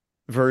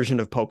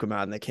version of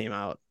Pokemon that came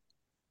out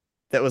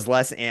that was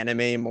less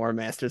anime, more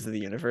Masters of the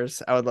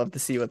Universe. I would love to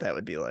see what that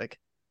would be like.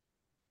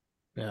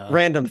 Yeah.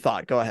 Random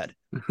thought. Go ahead.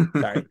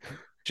 Sorry.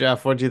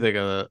 Jeff, what do you think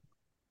of it?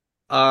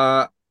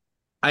 I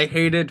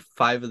hated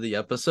 5 of the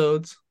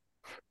episodes.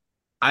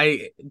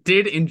 I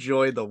did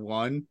enjoy the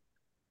one,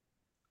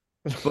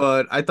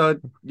 but I thought,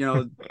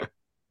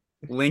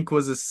 Link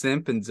was a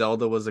simp and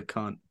Zelda was a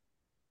cunt.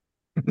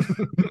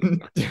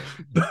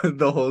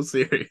 The whole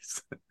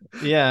series.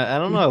 Yeah, I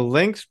don't know.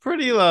 Link's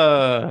pretty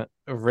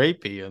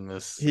rapey in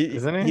this,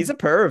 isn't he? He's a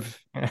perv.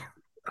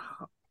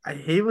 I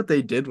hate what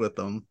they did with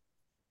them.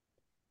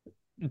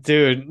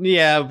 Dude,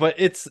 yeah, but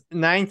it's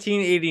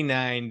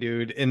 1989,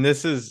 dude, and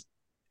this is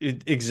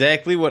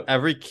exactly what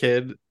every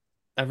kid,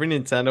 every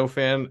Nintendo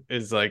fan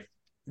is like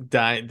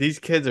dying. These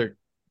kids are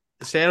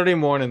Saturday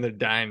morning, they're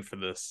dying for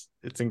this.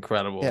 It's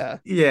incredible. Yeah.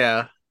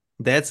 Yeah.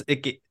 That's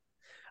it.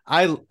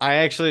 I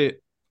actually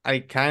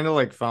kind of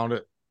like found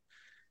it.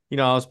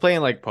 I was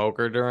playing like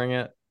poker during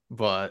it,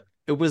 but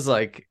it was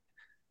like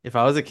if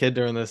I was a kid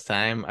during this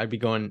time, I'd be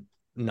going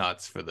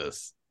nuts for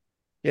this.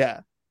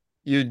 Yeah.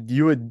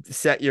 You would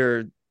set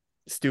your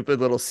stupid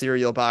little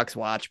cereal box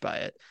watch by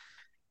it.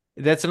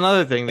 That's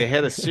another thing. They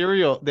had a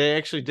cereal. They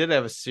actually did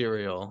have a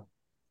cereal.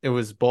 It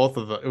was both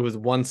of them. It was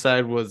one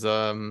side was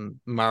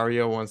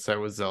Mario, one side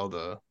was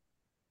Zelda.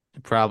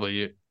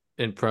 Probably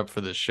in prep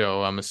for the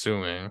show, I'm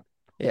assuming.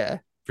 Yeah.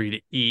 For you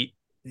to eat.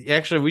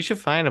 Actually, we should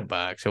find a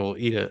box and we'll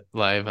eat it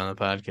live on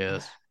the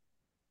podcast.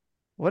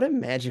 What a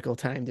magical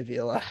time to be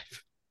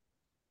alive.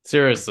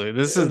 Seriously,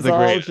 this is It's the all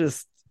greatest.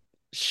 just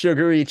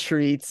sugary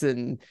treats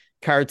and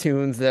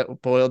cartoons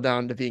that boil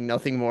down to being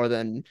nothing more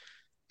than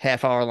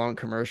half-hour long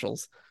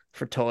commercials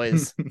for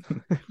toys.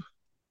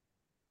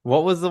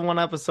 What was the one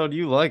episode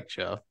you liked,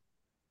 Jeff?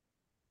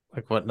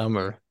 Like what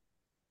number?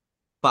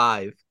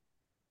 5.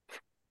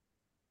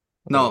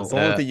 What No, was The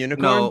one with that? the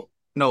unicorn?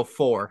 No,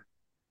 4.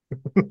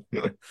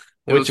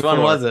 Which one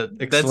 4. was it?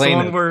 That's the Explain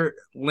one it. where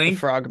The Link,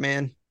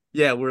 Frogman.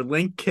 yeah, where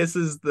Link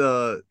kisses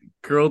the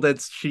girl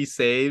that she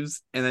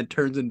saves and then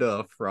turns into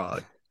a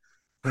frog.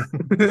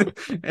 And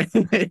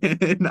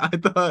I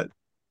thought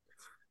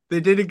they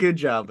did a good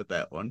job with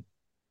that one.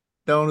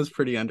 That one was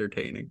pretty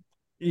entertaining.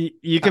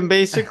 You can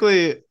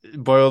basically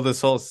boil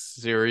this whole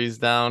series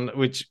down,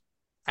 which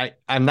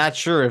I'm not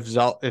sure if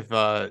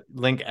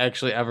Link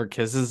actually ever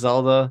kisses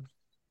Zelda,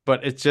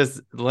 but it's just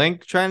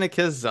Link trying to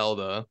kiss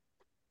Zelda.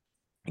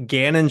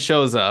 Ganon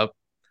shows up,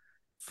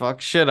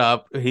 fuck shit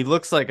up. He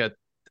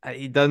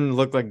doesn't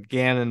look like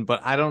Ganon,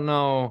 but I don't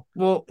know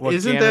Well, what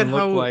isn't Ganon that looked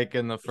how like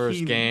in the first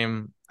he-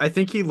 game. I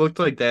think he looked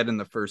like that in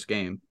the first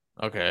game.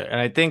 Okay, and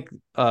I think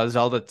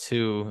Zelda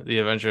 2, The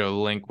Adventure of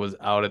Link was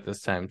out at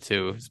this time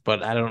too,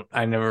 but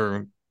I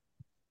never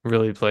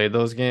really played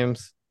those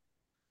games.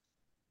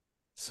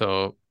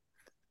 So,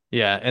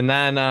 yeah, and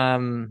then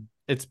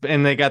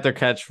and they got their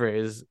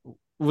catchphrase.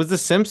 Was The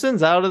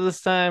Simpsons out at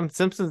this time?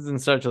 Simpsons didn't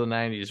start till the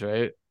 90s,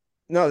 right?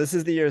 No, this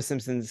is the year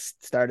Simpsons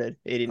started,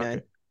 89.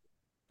 Okay.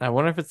 I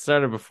wonder if it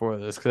started before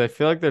this because I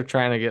feel like they're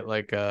trying to get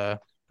like a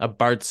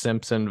Bart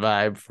Simpson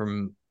vibe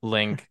from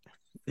Link.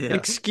 Yeah.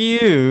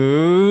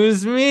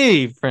 Excuse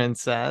me,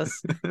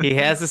 princess. He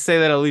has to say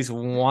that at least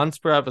once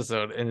per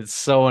episode, and it's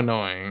so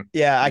annoying.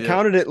 Yeah, I Yeah.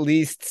 counted at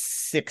least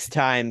 6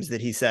 times that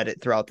he said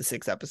it throughout the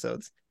 6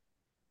 episodes.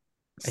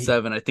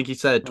 7. I think he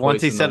said it twice.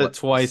 Once he in said the it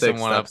twice in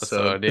 6th one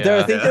episode. But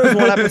I think Yeah. there was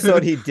one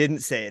episode he didn't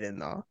say it in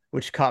though,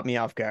 which caught me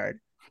off guard.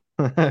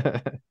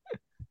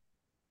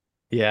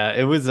 Yeah,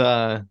 it was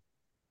an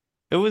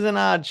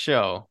odd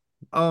show.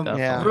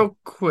 Yeah. Real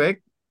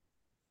quick,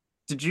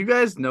 did you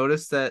guys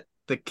notice that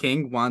the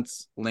king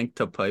wants Link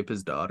to pipe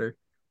his daughter?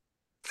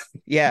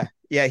 Yeah,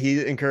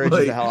 he encourages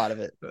Like- the hell out of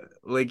it.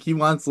 Like he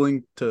wants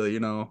Link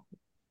to,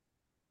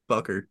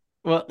 fuck her.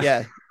 Well,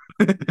 Yeah,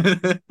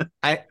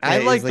 I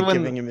he's, liked like when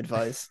giving him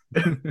advice.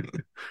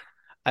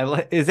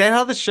 Is that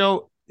how the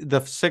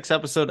 6th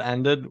episode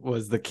ended?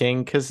 Was the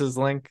king kisses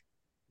Link?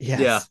 Yes.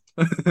 Yeah.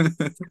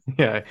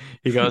 Yeah,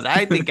 he goes,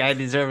 I think I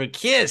deserve a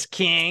kiss,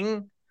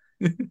 King.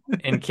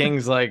 And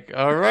King's like,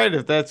 all right,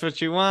 if that's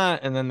what you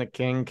want. And then the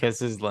king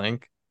kisses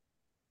Link.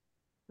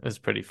 It was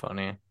pretty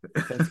funny.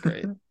 That's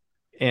great.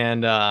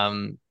 And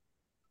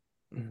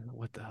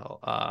what the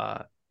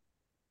hell?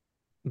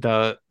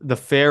 The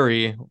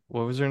fairy,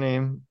 what was her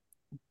name?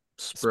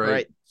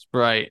 Sprite.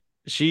 Sprite.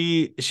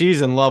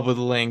 She's in love with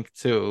Link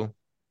too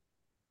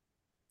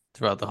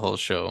throughout the whole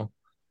show.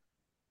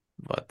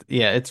 But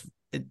yeah,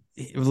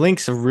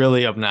 Link's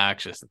really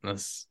obnoxious in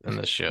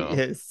this show.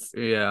 Yes.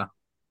 Yeah.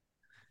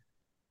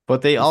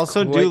 But they He's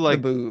also quite do the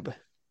like boob.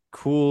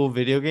 cool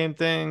video game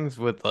things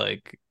with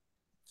like,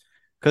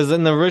 because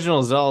in the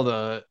original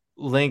Zelda,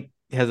 Link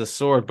has a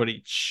sword, but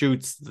he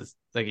shoots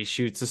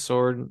a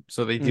sword.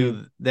 So they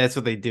do that's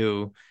what they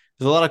do.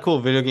 There's a lot of cool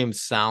video game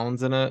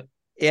sounds in it.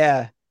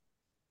 Yeah.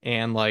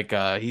 And like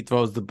he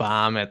throws the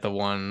bomb at the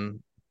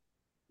one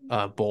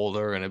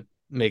boulder and it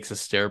makes a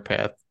stair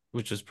path,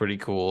 which is pretty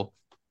cool.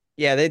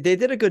 Yeah, they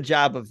did a good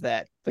job of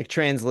that, like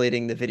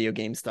translating the video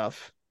game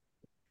stuff.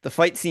 The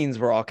fight scenes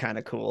were all kind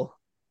of cool.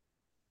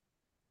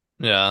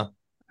 Yeah.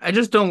 I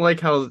just don't like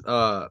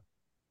how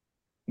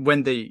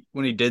when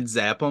he did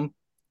zap them,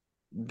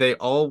 they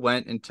all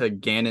went into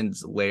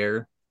Ganon's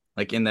lair,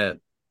 like in that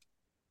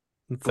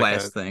It's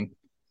glass thing.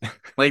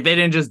 Like they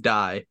didn't just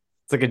die.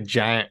 it's like a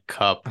giant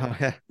cup. Oh,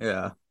 yeah.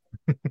 Yeah.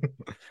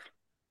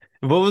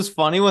 What was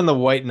funny when the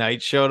White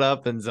Knight showed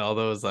up and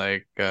Zelda was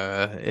like,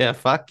 yeah,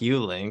 fuck you,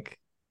 Link.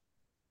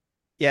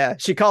 Yeah,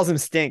 she calls him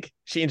Stink.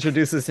 She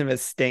introduces him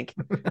as Stink.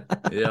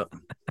 Yep.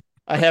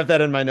 I have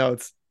that in my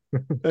notes.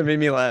 That made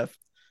me laugh.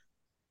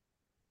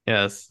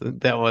 Yes,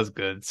 that was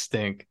good.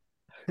 Stink.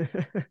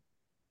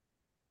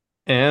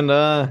 And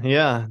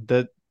yeah,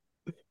 that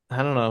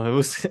I don't know. It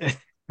was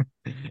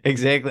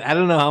exactly. I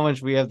don't know how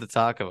much we have to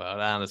talk about,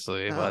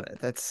 honestly, No,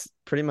 but that's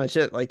pretty much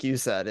it. Like you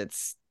said,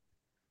 it's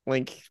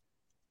Link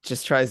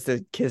just tries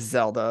to kiss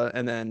Zelda,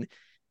 and then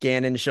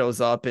Ganon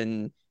shows up,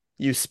 and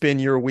you spin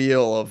your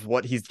wheel of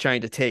what he's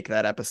trying to take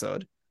that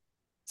episode.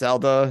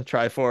 Zelda,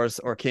 Triforce,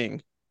 or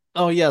King.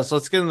 oh yes,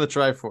 let's get into the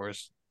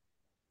Triforce.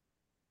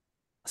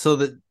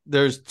 So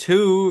there's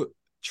two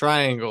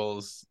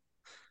triangles.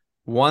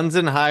 One's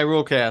in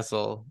Hyrule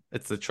Castle.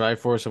 It's the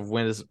Triforce of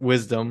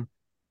Wisdom,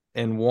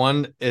 and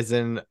one is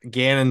in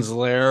Ganon's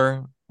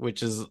lair,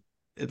 which is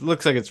it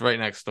looks like it's right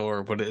next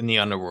door, but in the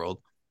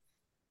underworld.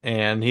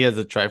 And he has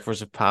the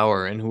Triforce of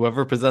Power, and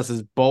whoever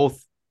possesses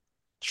both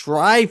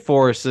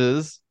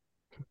Triforces,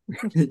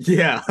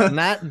 Yeah.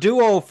 not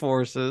duo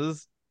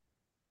forces,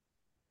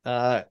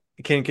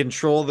 can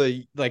control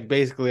the like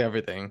basically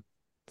everything.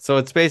 So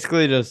it's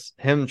basically just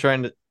him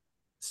trying to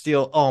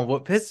steal. Oh,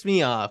 what pissed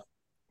me off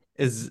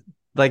is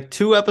like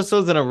 2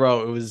 episodes in a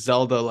row, it was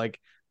Zelda like,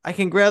 I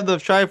can grab the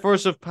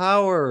Triforce of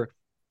Power,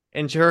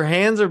 and her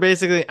hands are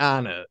basically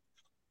on it.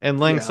 And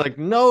Link's Yeah. like,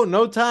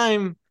 no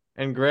time,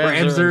 and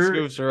grabs her and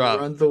scoops her up.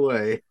 runs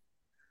away.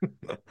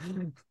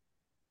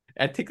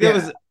 I think that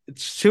was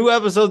 2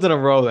 episodes in a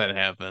row that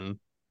happened.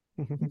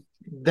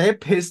 That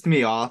pissed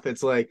me off.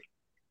 It's like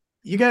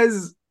you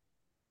guys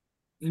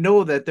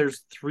know that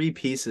there's 3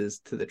 pieces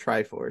to the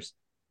Triforce.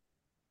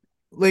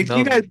 Like No,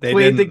 you guys they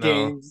played the didn't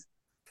know. games.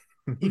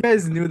 You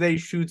guys knew that he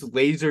shoots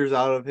lasers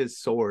out of his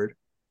sword.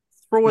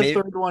 Throw a Maybe-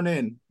 third one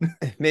in.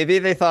 Maybe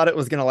they thought it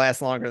was going to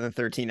last longer than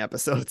 13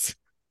 episodes.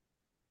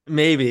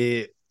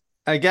 Maybe.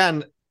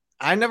 Again,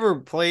 I never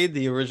played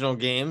the original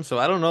game, so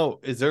I don't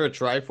know. Is there a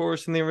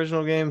Triforce in the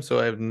original game? So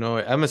I have no.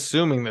 I'm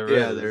assuming there is.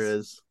 Yeah, there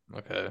is.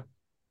 Okay.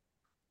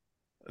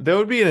 That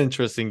would be an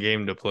interesting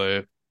game to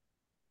play.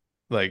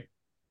 Like,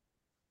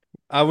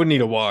 I would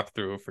need a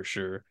walkthrough for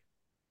sure.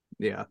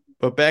 Yeah.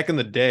 But back in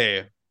the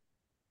day,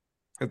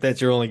 if that's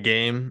your only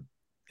game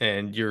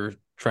and you're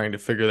trying to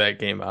figure that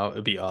game out,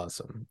 it'd be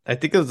awesome. I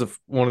think it was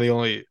one of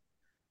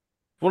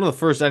the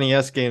first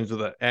NES games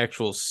with an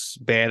actual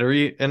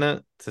battery in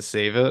it to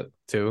save it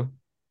too.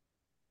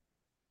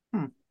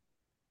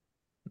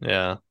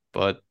 Yeah,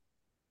 but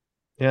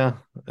yeah,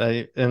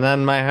 and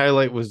then my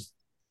highlight was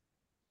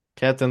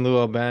Captain Lou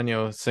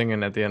Albano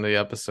singing at the end of the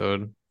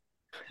episode.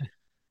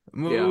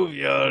 Move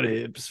your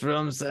hips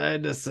from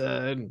side to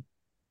side.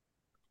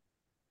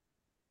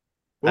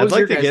 What I'd was like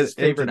your to guys' get into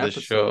favorite this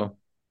episode? show.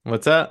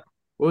 What's that?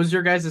 What was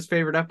your guys'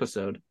 favorite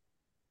episode?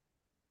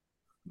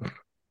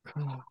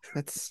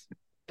 That's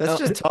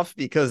just tough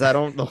because I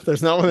don't know.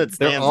 There's no one that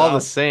They're stands all out.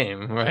 the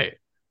same, right?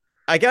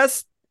 I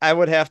guess I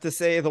would have to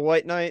say the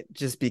White Knight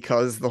just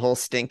because the whole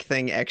Stink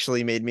thing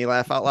actually made me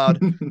laugh out loud.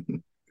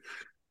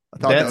 I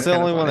thought that That's was the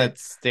kinda only one funny. that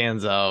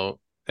stands out.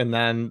 And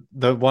then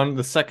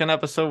the second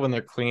episode when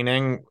they're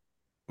cleaning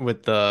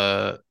with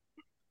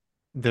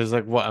there's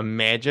like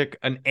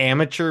an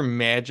amateur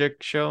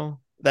magic show.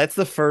 That's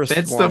the first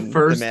That's the one,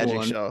 first magic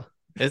one. show.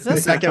 Is The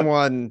it? second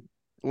one,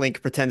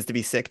 Link pretends to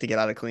be sick to get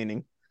out of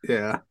cleaning.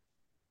 Yeah.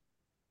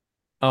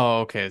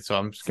 Oh, okay. So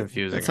I'm just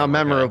confusing. That's how them.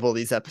 Okay. memorable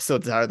these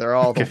episodes are. They're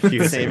all the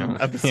Confusing same them.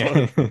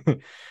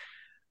 episode.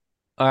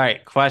 All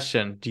right.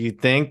 Question: do you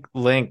think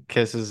Link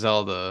kisses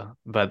Zelda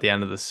by the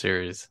end of the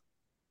series?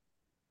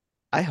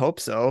 I hope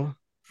so.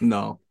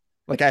 No.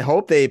 Like, I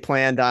hope they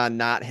planned on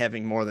not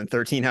having more than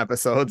 13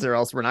 episodes, or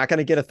else we're not going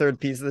to get a third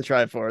piece of the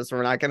Triforce.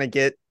 We're not going to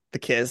get the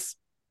kiss.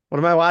 What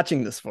am I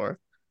watching this for?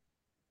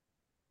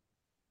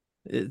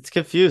 It's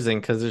confusing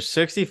because there's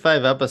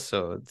 65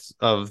 episodes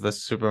of the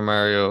Super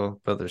Mario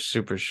Brothers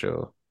Super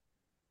Show.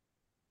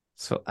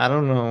 So I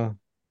don't know.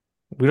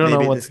 We don't know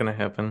Maybe what's this- gonna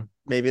happen.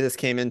 Maybe this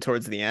came in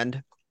towards the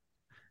end.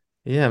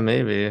 Yeah,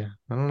 maybe.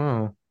 I don't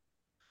know.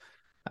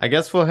 I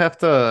guess we'll have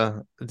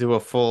to do a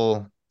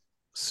full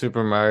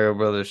Super Mario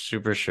Brothers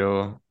Super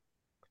Show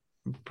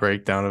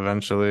breakdown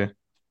eventually.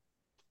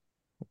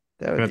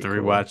 That I'm would gonna have be to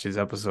cool. rewatch these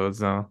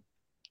episodes now.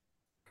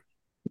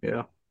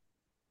 Yeah.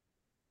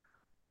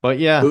 But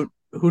yeah,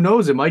 Who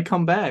knows? It might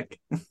come back.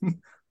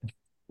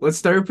 Let's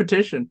start a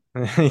petition.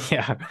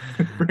 Yeah.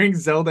 Bring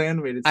Zelda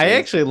animated I series.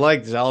 actually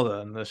like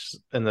Zelda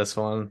in this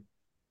one.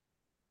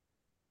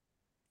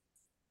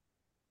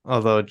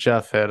 Although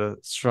Jeff had a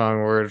strong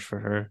word for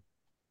her.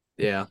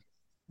 Yeah.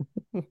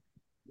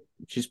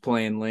 She's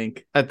playing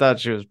Link. I thought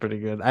she was pretty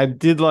good. I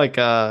did like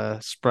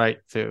Sprite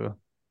too.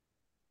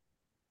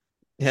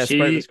 Yeah,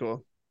 Sprite was She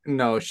cool.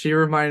 No, she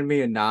reminded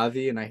me of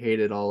Navi, and I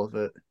hated all of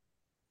it.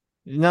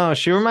 No,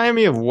 she reminded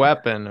me of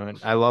Weapon. And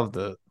I loved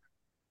it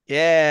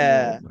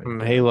Yeah. Oh my from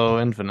God.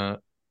 Halo Infinite.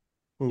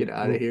 Get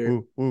out of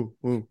here.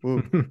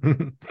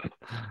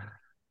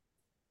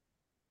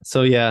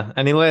 So yeah,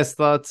 any last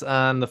thoughts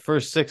on the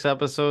first 6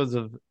 episodes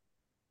of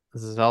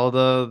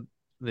Zelda,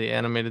 the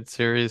animated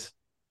series?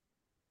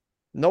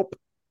 Nope.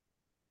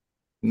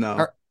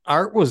 No.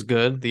 Art was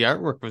good. The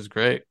artwork was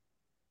great.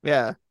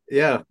 Yeah.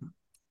 Yeah.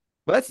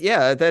 But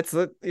that's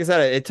like I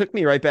said, it took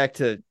me right back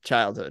to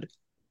childhood.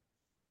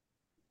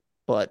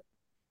 But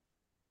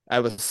I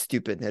was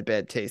stupid and had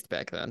bad taste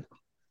back then.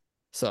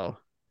 So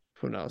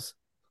who knows?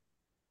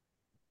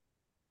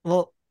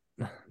 Well,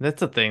 that's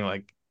the thing.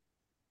 Like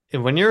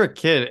when you're a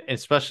kid,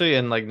 especially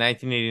in like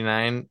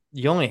 1989,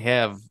 you only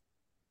have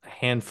a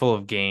handful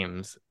of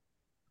games,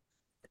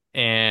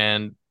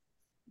 and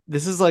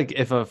this is like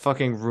if a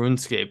fucking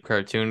RuneScape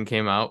cartoon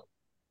came out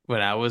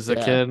when I was a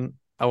Yeah. kid,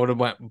 I would have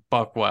went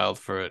buck wild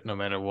for it no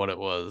matter what it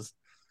was.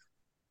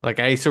 Like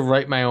I used to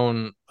write my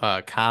own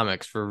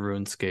comics for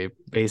RuneScape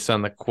based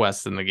on the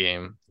quests in the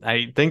game.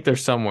 I think they're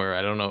somewhere.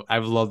 I don't know. I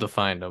would love to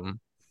find them.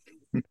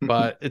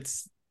 But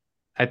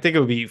I think it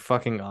would be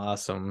fucking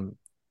awesome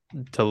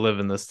to live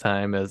in this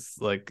time as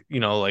like,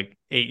 like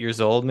 8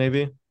 years old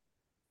maybe.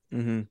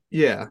 Mm-hmm.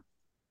 Yeah.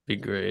 Be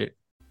great.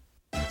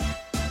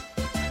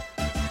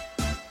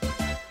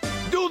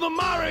 Do the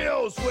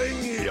Mario,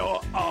 swing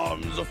your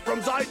arms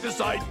from side to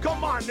side.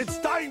 Come on, it's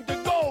time to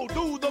go.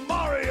 Do the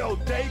Mario,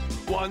 take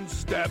one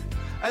step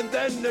and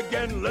then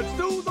again. Let's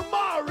do the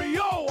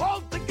Mario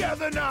all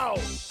together now.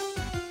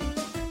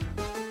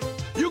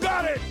 You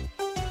got it.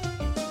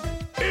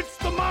 It's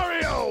the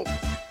Mario.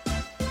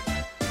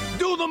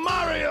 Do the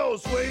Mario,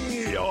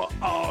 swing your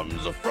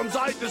arms from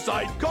side to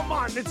side. Come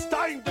on, it's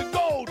time to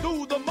go.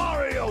 Do the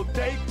Mario,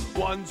 take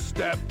one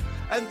step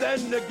and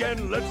then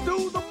again. Let's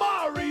do the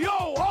Mario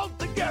all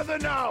together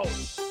now.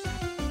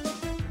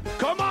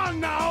 Come on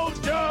now,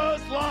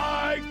 just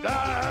like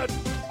that.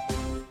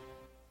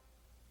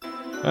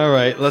 All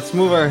right, let's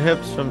move our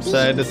hips from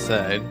side to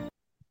side.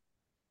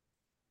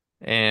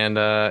 And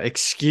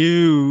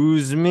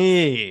excuse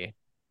me,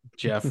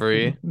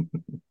 Jeffrey.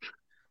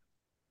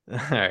 All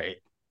right.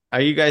 Are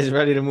you guys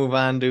ready to move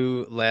on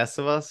to Last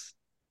of Us?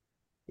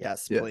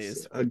 Yes, Yes.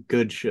 please. A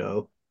good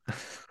show.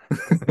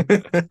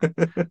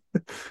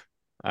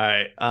 All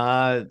right.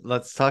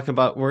 Let's talk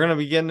about we're gonna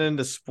be getting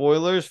into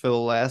spoilers for The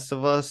Last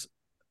of Us,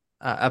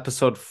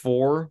 episode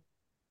 4.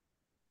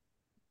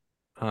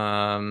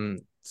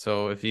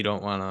 So if you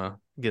don't wanna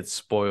get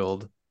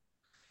spoiled,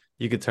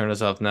 you could turn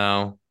us off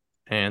now.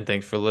 And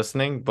thanks for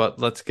listening. But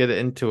let's get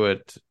into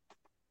it.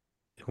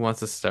 Who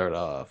wants to start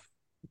off?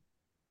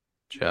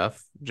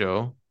 Jeff,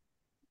 Joe.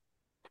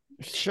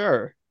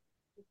 Sure.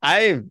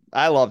 I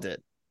loved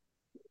it.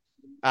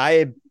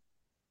 I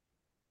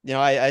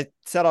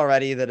said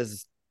already that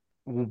as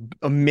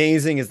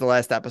amazing as the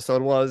last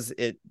episode was,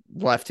 it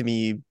left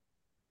me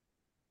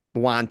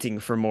wanting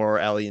for more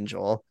Ellie and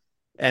Joel.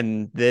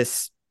 And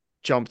this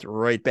jumped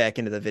right back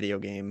into the video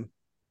game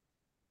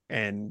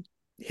and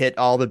hit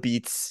all the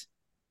beats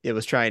it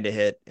was trying to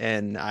hit.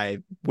 And I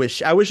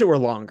wish it were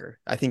longer.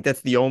 I think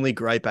that's the only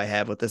gripe I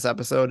have with this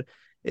episode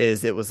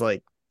is it was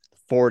like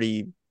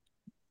 40.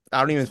 I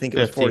don't even think it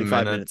was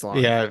 45 minutes long.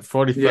 Yeah,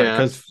 45 Yeah.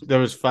 because there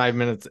was 5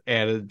 minutes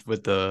added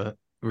with the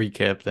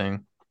recap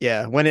thing.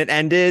 Yeah, when it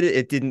ended,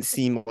 it didn't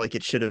seem like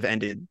it should have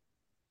ended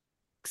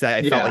because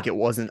I felt like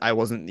I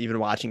wasn't even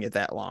watching it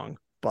that long.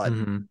 But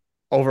Mhm.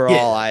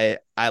 overall, I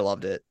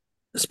loved it.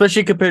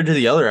 Especially compared to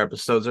the other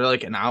episodes, they're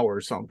like an hour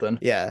or something.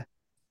 Yeah.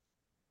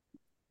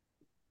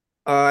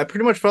 I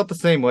pretty much felt the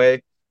same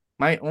way.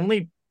 My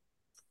only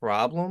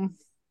problem,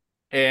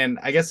 and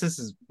I guess this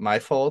is my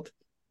fault,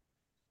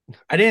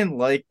 I didn't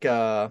like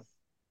who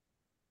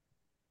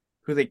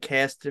they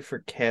casted for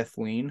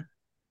Kathleen.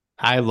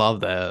 I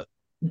love that.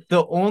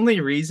 The only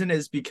reason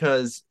is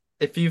because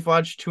if you've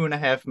watched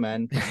 2.5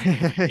 Men,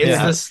 it's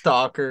Yeah. the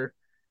stalker,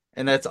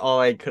 and that's all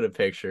I could have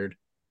pictured.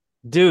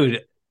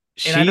 Dude,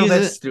 And I know she's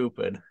that's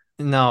stupid.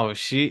 no,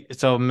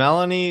 so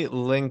Melanie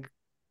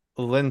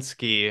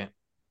Linsky,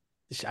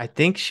 I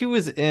think she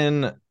was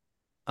in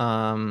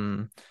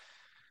oh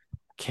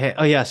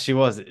yes, she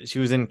was. She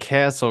was in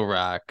Castle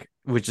Rock,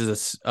 which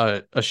is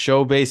a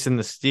show based in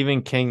the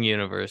Stephen King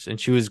universe, and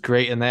she was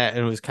great in that.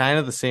 And it was kind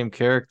of the same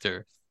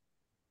character.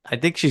 I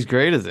think she's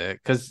great as it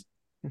because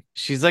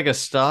she's like a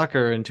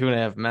stalker in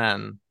 2.5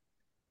 Men.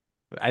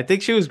 I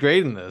think she was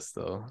great in this,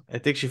 though. I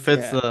think she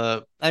fits Yeah.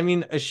 the. I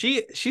mean,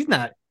 she's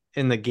not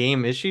in the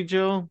game, is she,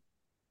 Joe?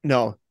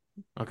 No.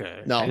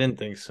 Okay, No. I didn't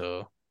think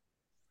so.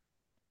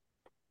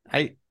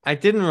 I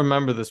didn't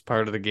remember this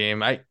part of the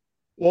game.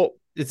 Well,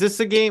 Is this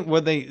a game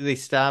where they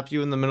stop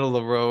you in the middle of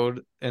the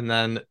road and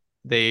then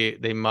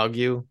they mug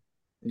you?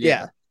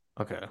 Yeah.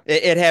 Okay.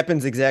 It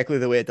happens exactly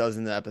the way it does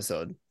in the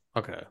episode.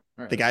 Okay.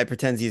 The guy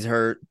pretends he's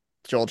hurt.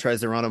 Joel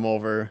tries to run him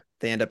over.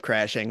 They end up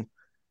crashing.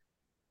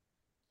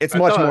 It's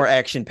much more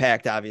action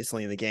packed,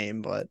 obviously, in the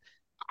game, but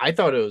I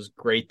thought it was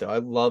great though. I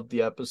loved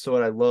the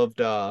episode. I loved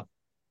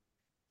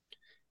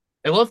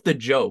the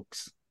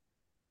jokes.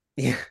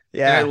 yeah,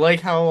 And I yeah,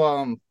 like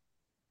how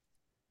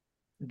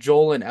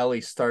Joel and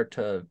Ellie start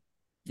to,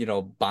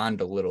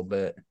 bond a little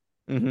bit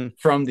hmm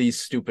from these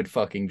stupid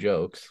fucking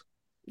jokes.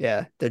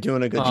 yeah. They're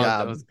doing a good That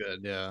job was good.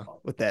 Yeah.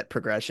 with that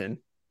progression.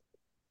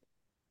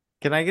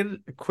 Can I get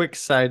a quick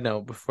side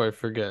note before I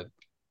forget?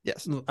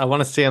 Yes. I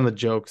want to stay on the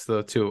jokes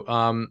though too.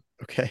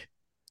 Okay.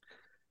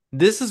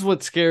 This is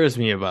what scares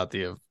me about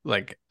the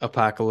like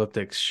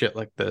apocalyptic shit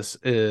like this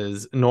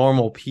is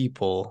normal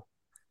people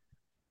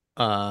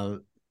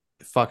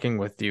fucking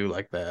with you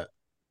like that.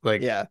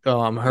 Like Yeah.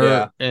 her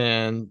Yeah.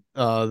 and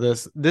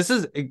this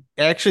is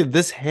actually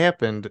this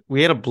happened.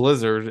 We had a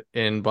blizzard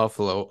in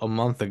Buffalo a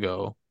month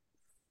ago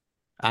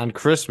on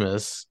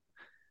Christmas,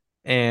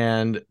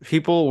 and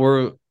people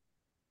were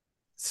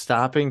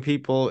stopping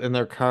people in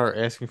their car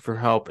asking for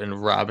help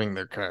and robbing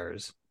their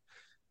cars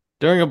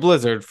during a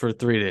blizzard for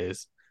 3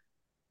 days.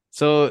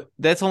 So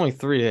that's only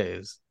 3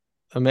 days.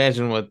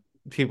 Imagine what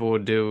people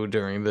would do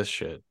during this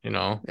shit,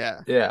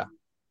 Yeah. Yeah.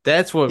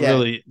 That's what Yeah.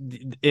 really.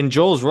 And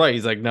Joel's right.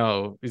 He's like,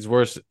 no, he's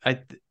worse.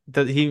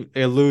 That he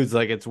alludes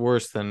like it's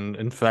worse than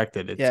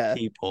infected. It's Yeah.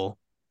 people.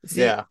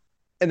 See, Yeah.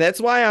 and that's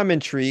why I'm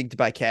intrigued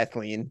by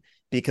Kathleen,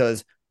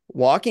 because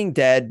Walking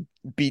Dead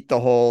beat the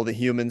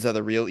humans are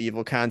the real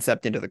evil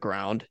concept into the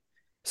ground.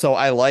 So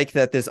I like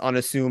that this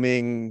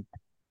unassuming,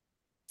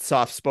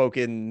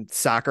 soft-spoken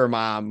soccer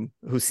mom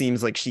who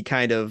seems like she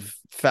kind of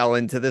fell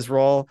into this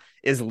role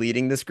is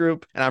leading this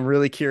group, and I'm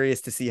really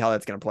curious to see how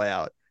that's going to play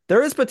out.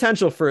 There is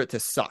potential for it to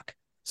suck.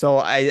 So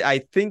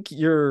I think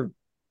you're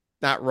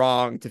not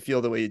wrong to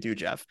feel the way you do,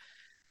 Jeff.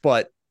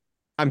 But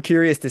I'm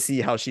curious to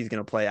see how she's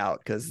going to play out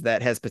because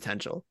that has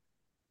potential.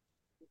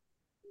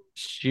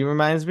 She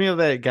reminds me of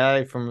that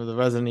guy from the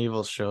Resident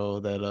Evil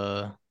show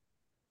that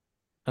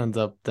ends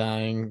up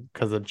dying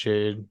because of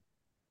Jade.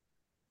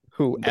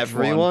 Who? Which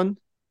Everyone?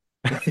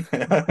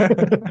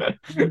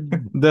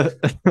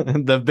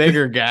 The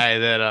bigger guy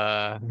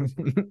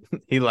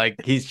that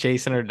he's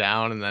chasing her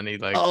down and then he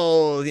like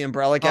Oh, the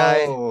umbrella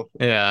guy. Oh,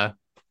 yeah.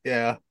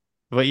 yeah.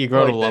 But you I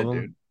grow to like love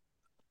that him.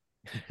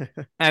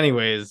 dude.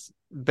 Anyways,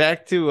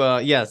 back to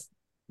yes,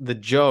 the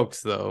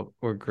jokes though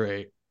were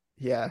great.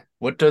 Yeah.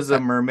 What does a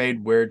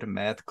mermaid wear to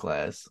math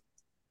class?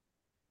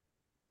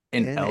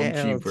 An An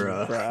algebra.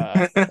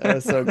 algebra. That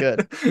was so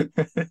good.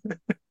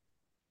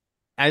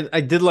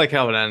 I did like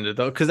how it ended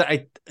though, because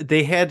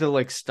they had to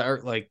like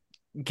start like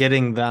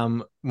getting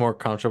them more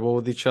comfortable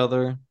with each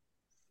other.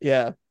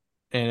 Yeah.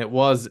 And it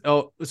was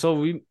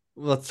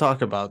let's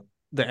talk about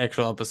the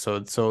actual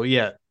episode. So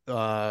yeah,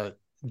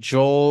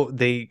 Joel,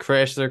 they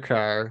crashed their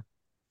car.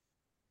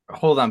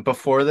 Hold on.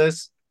 Before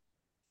this,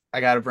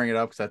 I got to bring it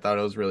up because I thought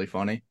it was really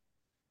funny.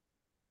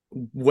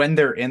 When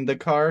they're in the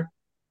car,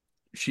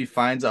 she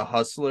finds a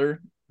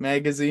Hustler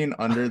magazine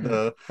under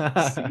the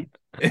seat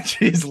and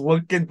she's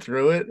looking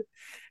through it.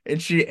 And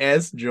she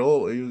asked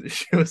Joel,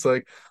 she was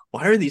like,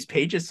 why are these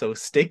pages so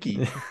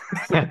sticky?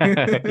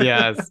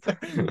 Yes.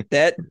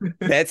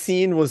 That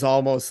scene was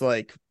almost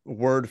like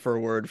word for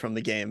word from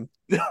the game.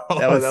 Oh,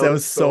 That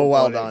was so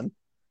well funny. done.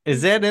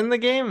 Is that in the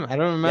game? I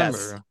don't remember.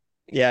 Yes.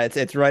 Yeah,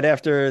 it's right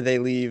after they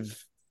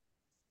leave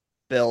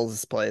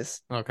Bill's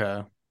place.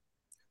 Okay.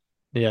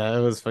 Yeah, it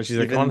was fun. She's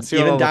like, I Even want to see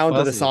what even all the down to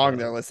fuss the is song about.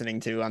 they're listening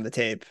to on the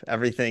tape.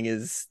 Everything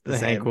is the The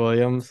same. Hank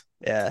Williams.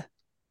 Yeah.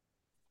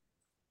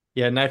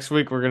 Yeah, next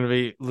week we're gonna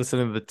be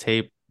listening to the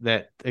tape,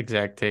 that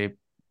exact tape.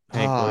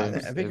 Hank Oh,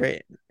 Williams that'd be tape.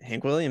 great.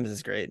 Hank Williams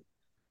is great.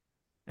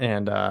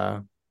 And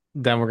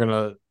then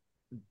we're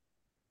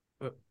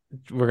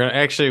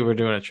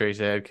doing a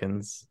Trace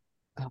Adkins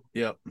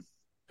Yep.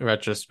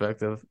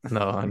 retrospective.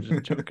 No, I'm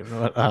just joking.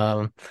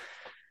 But,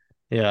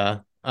 yeah.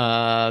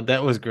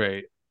 That was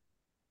great.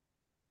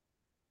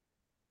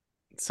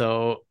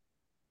 So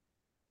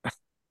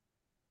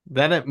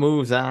then it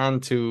moves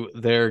on to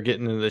they're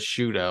getting in the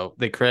shootout.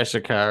 They crash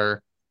a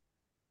car,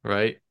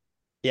 right?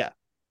 Yeah.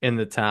 In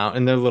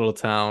their little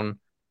town,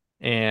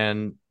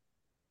 and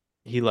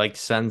he like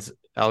sends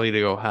Ellie to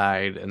go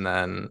hide, and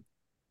then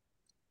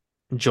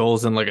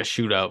Joel's in like a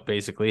shootout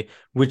basically,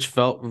 which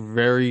felt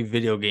very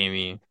video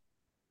gamey.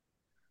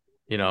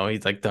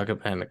 He's like ducking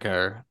behind the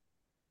car,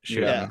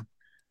 shooting. Yeah.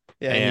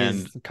 Yeah, And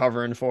he's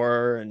covering for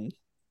her and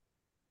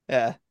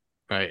yeah.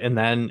 right, and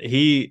then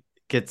he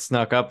gets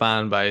snuck up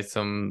on by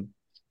some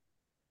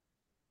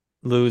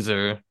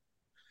loser,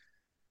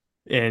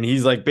 and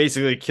he's like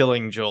basically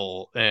killing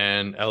Joel,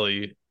 and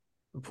Ellie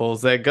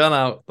pulls that gun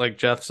out like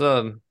Jeff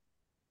said,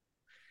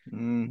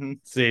 Mm-hmm.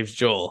 saves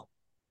Joel.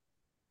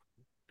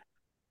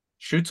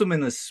 Shoots him in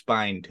the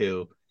spine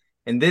too.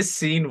 And this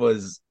scene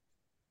was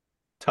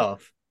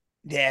tough.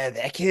 Yeah,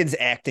 that kid's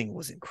acting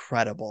was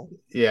incredible.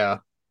 Yeah.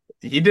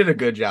 He did a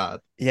good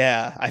job.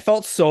 Yeah, I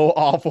felt so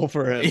awful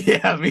for him.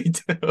 Yeah, me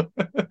too.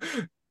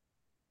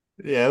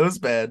 Yeah, it was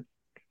bad.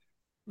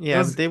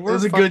 Yeah, but they It were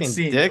was a good fucking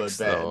scene, but dicks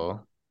bad.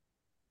 though.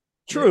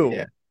 True.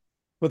 Yeah.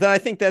 But then I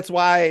think that's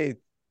why.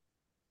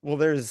 Well,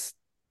 there's.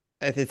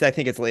 I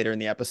think it's later in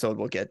the episode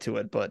we'll get to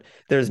it, but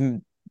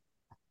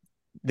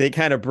they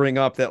kind of bring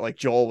up that like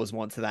Joel was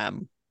once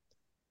them,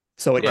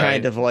 so it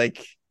kind Right. of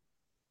like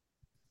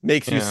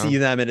makes you Yeah. see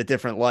them in a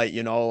different light.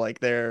 Like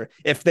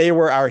if they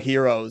were our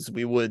heroes,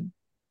 we would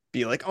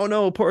be like, oh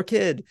no, poor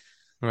kid.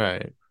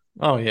 Right.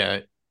 Oh yeah.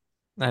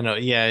 I know.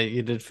 Yeah,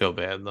 you did feel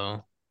bad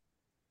though.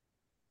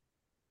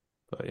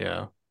 But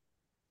yeah.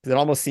 It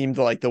almost seemed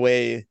like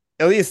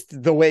at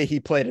least the way he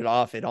played it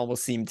off, it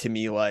almost seemed to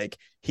me like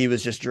he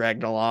was just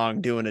dragged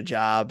along doing a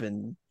job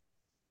and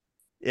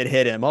it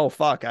hit him. Oh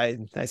fuck, I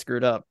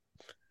screwed up.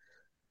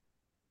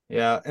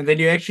 Yeah. And then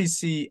you actually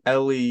see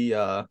Ellie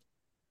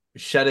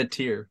shed a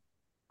tear,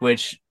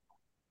 which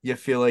you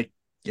feel like,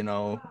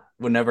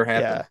 would never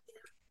happen. Yeah,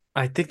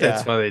 I think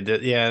that's yeah, why they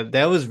did. Yeah,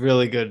 that was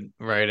really good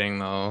writing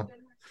though.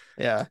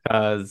 yeah,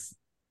 Cause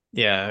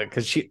yeah,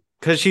 cause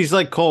she's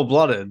like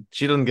cold-blooded.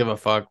 She doesn't give a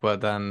fuck, but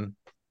then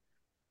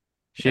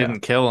she yeah,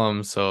 didn't kill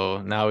him,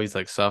 so now he's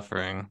like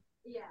suffering.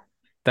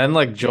 Then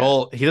like yeah,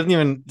 Joel, he doesn't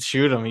even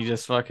shoot him. He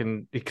just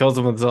fucking he kills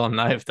him with his own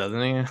knife,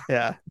 doesn't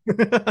yeah, he?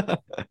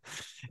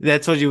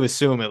 That's what you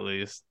assume at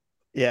least.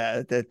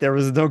 yeah. That there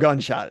was no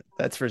gunshot.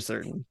 That's for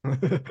certain.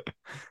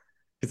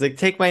 He's like,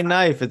 take my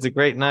knife. It's a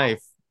great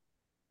knife.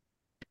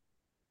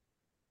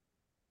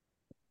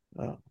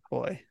 Oh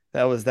boy,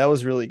 that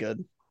was really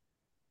good.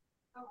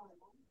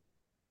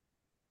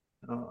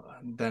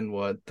 Then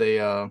what? They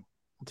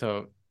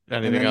So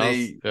and anything then else?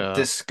 they Yeah.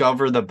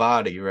 discover the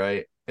body,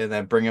 right? And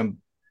then bring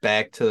him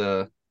back to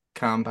the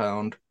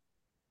compound.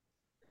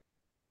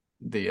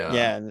 The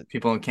Yeah,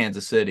 people in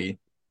Kansas City.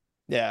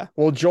 yeah.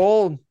 Well,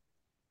 Joel,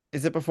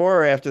 is it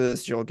before or after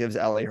this? Joel gives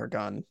Ellie her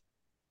gun.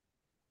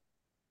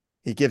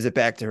 He gives it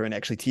back to her and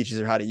actually teaches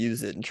her how to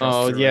use it and trusts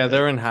Oh her yeah, with it.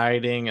 they're in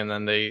hiding and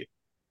then they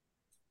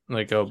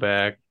like go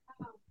back.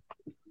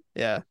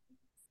 Yeah.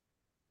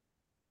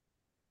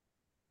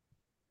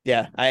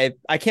 Yeah. I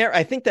can't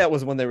I think that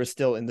was when they were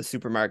still in the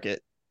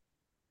supermarket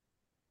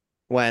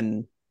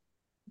when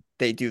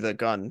they do the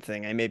gun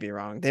thing. I may be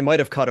wrong. They might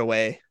have cut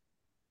away,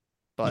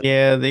 but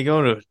Yeah, they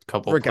go to a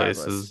couple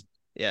regardless. places.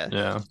 Yeah.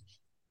 Yeah.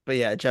 But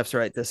yeah, Jeff's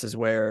right. This is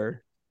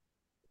where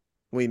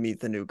we meet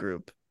the new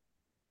group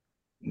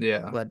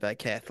Yeah. led by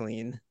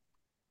Kathleen.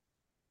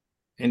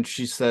 And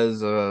she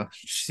says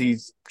she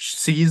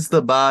sees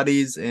the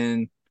bodies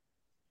and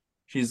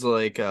she's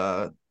like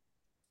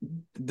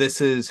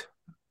this is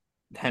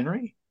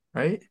Henry,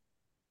 right?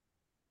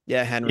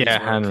 Yeah, Henry's Yeah,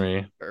 work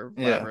Henry. or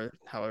Yeah. whatever,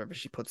 however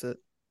she puts it.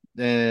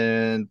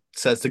 And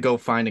says to go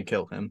find and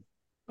kill him.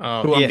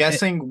 Oh Who I'm yeah,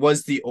 guessing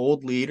was the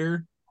old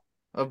leader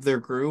of their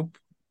group.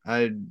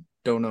 I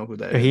don't know who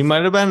that he is.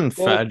 might have been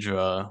Well,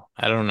 Fedra.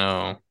 I don't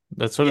know.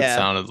 That's what it yeah.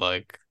 sounded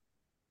like.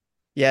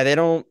 Yeah, they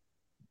don't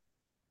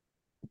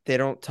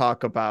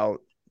talk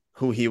about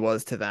who he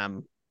was to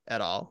them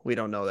at all. We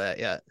don't know that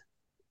yet.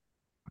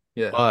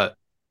 Yeah. But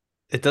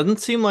it doesn't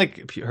seem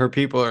like her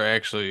people are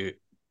actually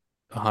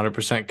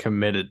 100%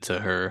 committed to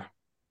her.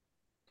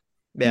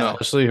 Yeah. No.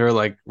 Especially her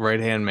like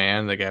right-hand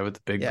man, the guy with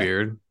the big Yeah.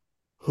 beard.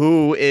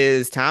 Who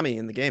is Tommy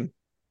in the game?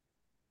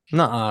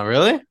 Nuh-uh,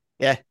 really?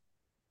 Yeah.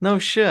 No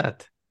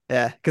shit.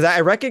 Yeah. Because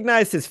I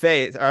recognized his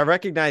face, or I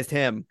recognized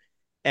him,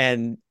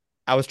 and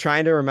I was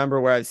trying to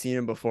remember where I've seen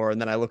him before, and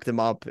then I looked him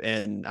up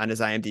on his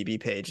IMDb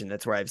page, and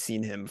that's where I've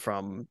seen him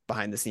from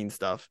behind the scenes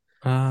stuff.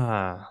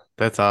 Ah,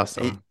 that's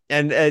awesome.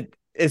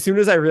 As soon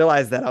as I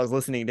realized that, I was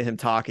listening to him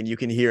talk, and you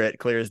can hear it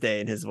clear as day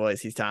in his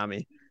voice. He's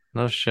Tommy.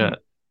 No shit.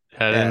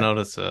 I didn't Yeah.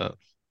 notice it.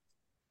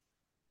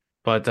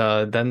 But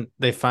then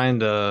they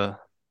find a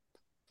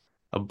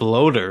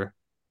bloater,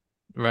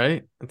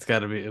 right? It's got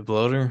to be a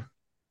bloater.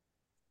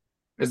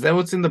 Is that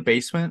what's in the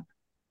basement?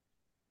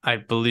 I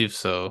believe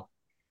so.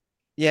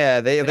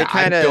 Yeah, they I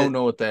kind don't of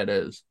know what that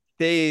is.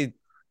 they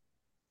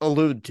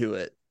allude to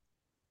it,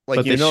 like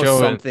But they show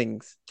it.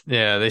 something's.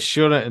 Yeah, they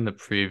showed it in the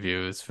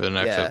previews for the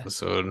next Yeah,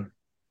 episode.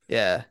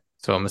 yeah,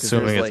 So I'm because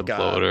there's assuming it's a like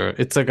bloater.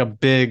 It's like a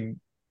big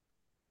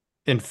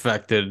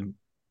infected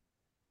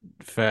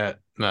fat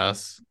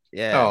mess.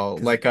 yeah, Oh,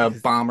 like a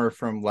bomber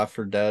from Left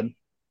 4 Dead.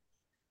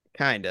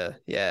 kinda,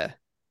 yeah,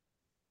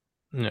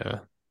 Yeah.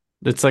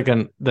 It's like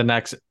the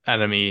next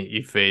enemy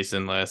you face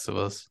in Last of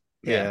Us.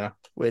 yeah,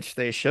 which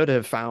they should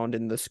have found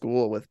in the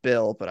school with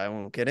Bill, but I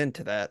won't get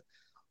into that.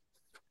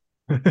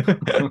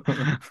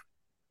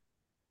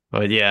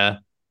 But yeah,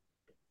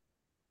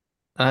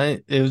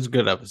 it was a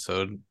good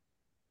episode.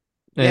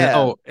 And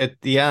Yeah, at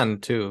the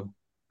end too.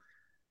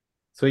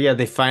 So yeah,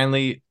 they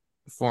finally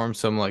form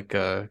some like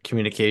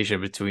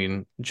communication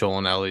between Joel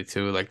and Ellie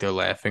too. Like they're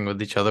laughing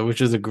with each other,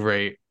 which is a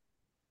great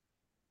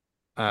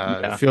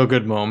Yeah. feel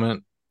good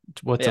moment.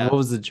 What Yeah.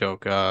 was the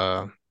joke?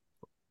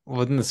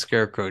 Wasn't the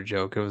scarecrow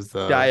joke? It was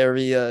the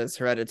diarrhea is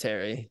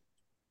hereditary.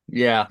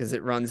 Yeah. because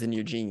it runs in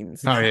your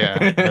genes. Oh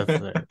yeah,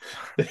 that's it.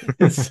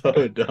 It's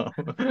so dumb.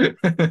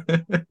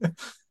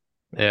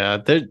 Yeah,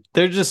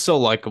 they're just so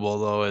likable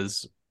though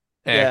as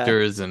Yeah.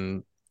 actors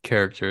and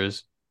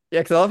characters.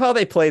 Yeah, because I love how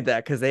they played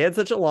that because they had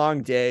such a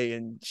long day,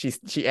 and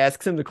she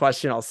asks him the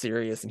question all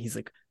serious, and he's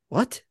like,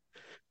 "What?"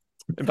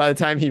 And by the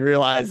time he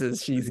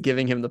realizes she's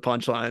giving him the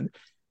punchline,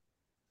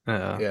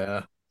 Yeah.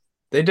 Yeah.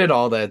 They did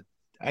all that.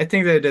 I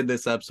think they did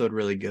this episode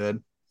really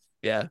good.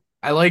 yeah,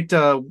 I liked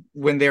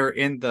when they were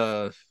in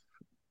the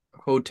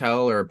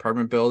hotel or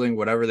apartment building,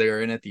 whatever they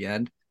were in at the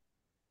end.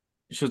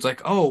 She was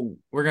like, "Oh,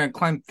 we're gonna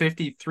climb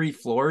 53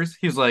 floors."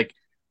 He was like,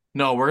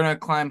 "No, we're gonna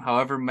climb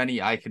however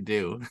many I could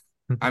do.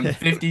 I'm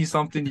 50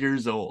 something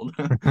years old."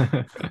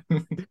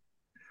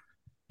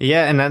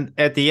 Yeah, and then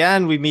at the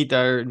end we meet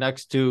our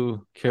next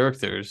two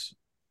characters.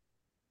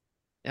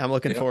 I'm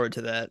looking Yeah. forward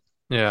to that.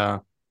 Yeah.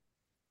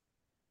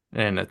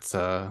 And it's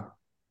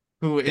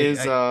Who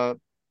is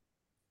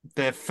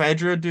the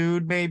Fedra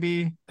dude,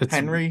 maybe? it's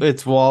Henry?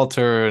 it's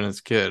Walter and his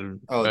kid,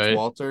 Oh, it's right?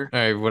 Walter. All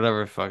right,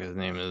 whatever the fuck his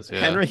name is.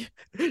 Yeah. Henry,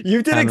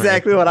 you did Henry,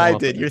 exactly what I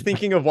Walter. did. You're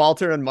thinking of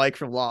Walter and Mike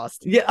from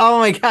Lost. Yeah, oh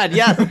my god,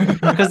 yes.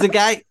 Because the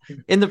guy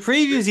in the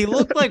previews he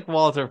looked like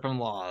Walter from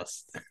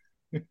Lost.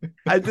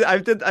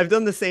 I've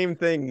done the same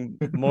thing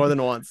more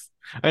than once.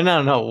 I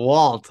no,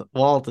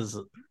 Walt is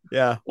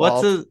Yeah, what's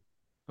Walt. his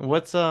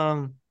what's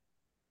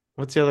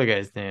the other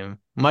guy's name?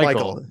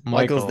 Michael.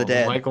 Michael's the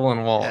dad. Michael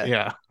and Walt.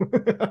 Yeah.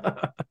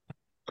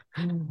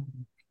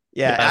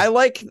 Yeah,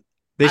 Yes.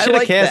 They I should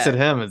have like casted that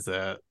him as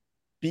that.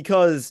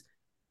 because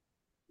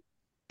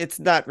it's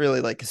not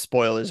really like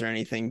spoilers or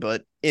anything,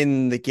 but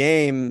in the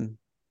game,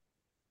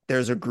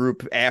 there's a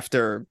group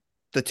after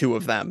the two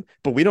of them,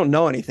 but we don't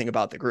know anything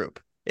about the group.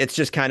 It's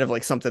just kind of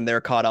like something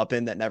they're caught up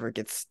in that never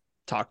gets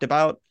talked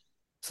about.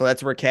 So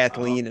that's where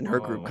Kathleen and her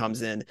group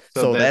comes in.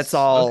 So that's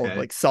all okay.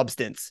 like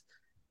substance.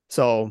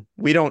 So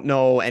we don't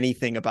know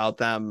anything about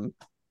them.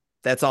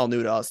 That's all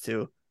new to us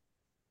too.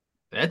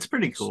 That's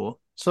pretty cool.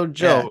 So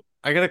Joe, Yeah.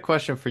 I got a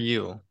question for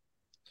you. So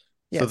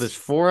Yes. there's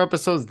 4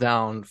 episodes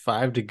down,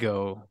 5 to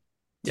go.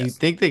 Do you Yes.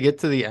 think they get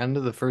to the end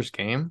of the first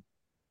game?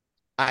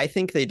 I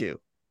think they do.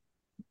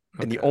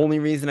 And the Okay. only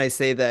reason I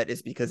say that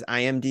is because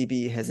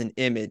IMDb has an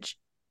image.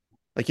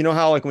 Like, you know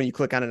how like when you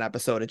click on an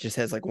episode, it just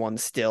has like one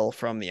still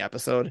from the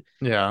episode.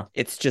 Yeah.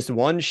 It's just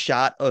one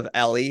shot of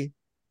Ellie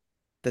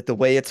that the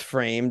way it's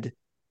framed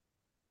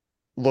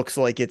looks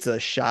like it's a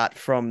shot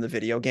from the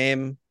video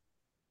game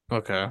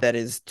Okay. that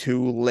is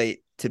too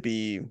late to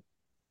be,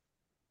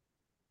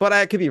 but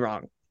I could be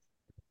wrong.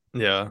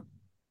 Yeah.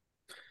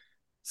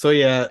 So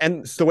yeah,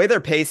 And the way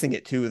they're pacing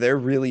it too, they're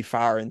really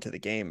far into the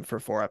game for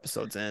 4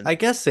 episodes in. I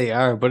guess they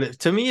are, but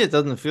to me it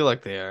doesn't feel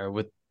like they are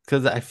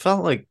because I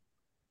felt like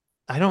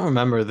I don't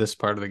remember this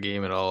part of the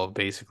game at all,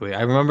 basically.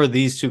 I remember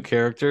these two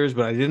characters,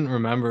 but I didn't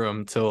remember them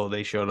until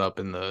they showed up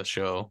in the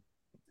show.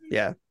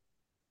 Yeah.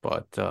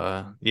 But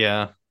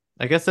yeah,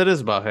 I guess that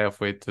is about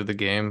halfway through the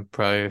game,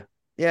 probably.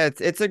 Yeah,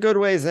 it's a good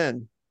ways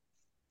in.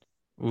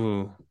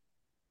 Ooh,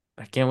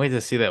 I can't wait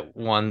to see that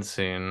one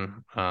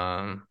scene.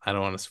 I don't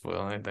want to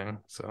spoil anything,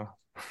 so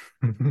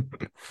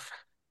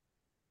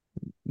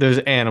there's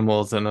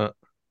animals in it,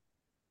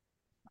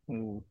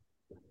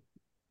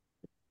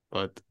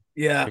 but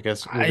Yeah, I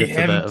guess we'll I get to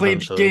haven't that played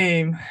eventually. the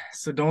game,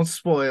 so don't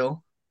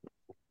spoil.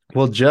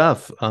 Well,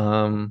 Jeff,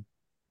 oh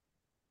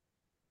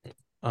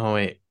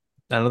wait,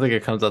 I don't think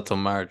it comes out till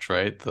March,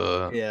 right?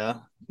 Yeah,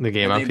 The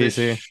game I on think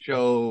the PC.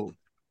 show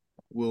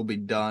will be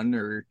done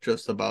or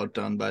just about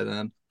done by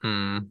then.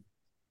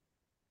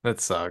 That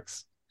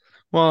sucks.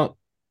 Well,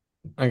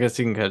 I guess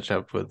you can catch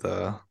up with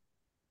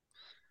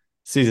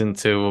season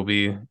 2 will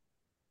be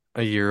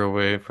a year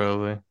away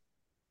probably.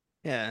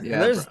 Yeah. And Yeah,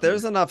 there's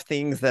probably. enough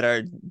things that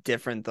are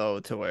different though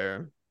to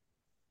where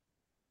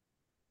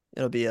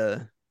it'll be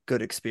a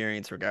good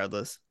experience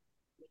regardless.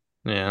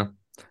 Yeah.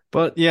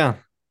 But yeah,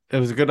 it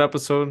was a good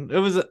episode. It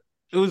was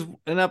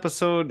an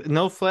episode,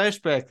 no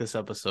flashback this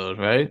episode,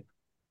 right?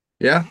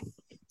 Yeah,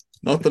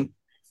 nothing.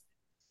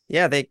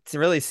 Yeah, they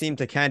really seem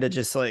to kind of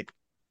just like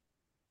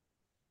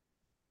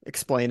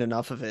explain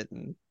enough of it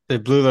and They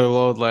blew their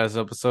load last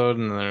episode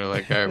and they're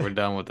like, all right, we're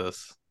done with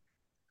this.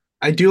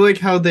 I do like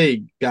how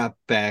they got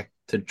back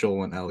to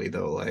Joel and Ellie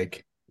though.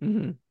 Like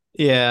Mhm.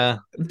 Yeah.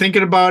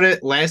 thinking about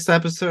it, last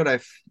episode,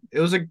 it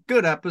was a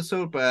good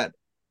episode, but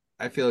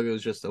I feel like it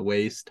was just a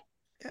waste.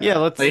 Yeah,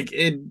 let's Like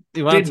it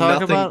you want did to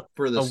talk nothing about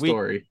for the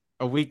story.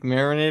 a week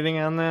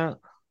marinating on that?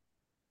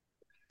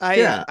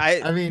 Yeah,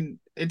 I I mean,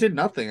 it did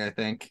nothing. I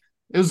think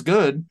it was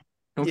good.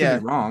 Don't Yeah.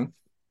 get me wrong.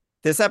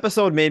 this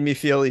episode made me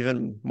feel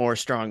even more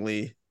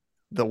strongly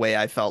the way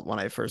I felt when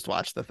I first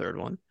watched the third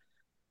one.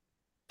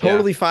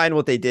 Totally fine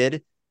what they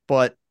did,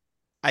 but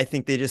I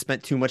think they just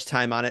spent too much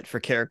time on it for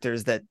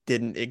characters that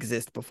didn't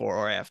exist before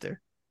or after.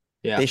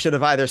 Yeah, They should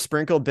have either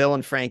sprinkled Bill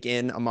and Frank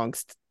in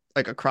amongst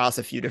like across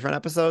a few different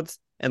episodes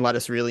and let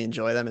us really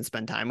enjoy them and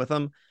spend time with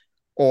them,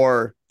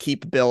 or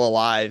keep Bill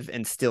alive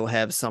and still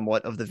have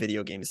somewhat of the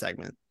video game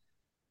segment.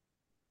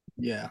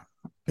 yeah.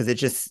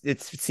 Because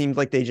it seemed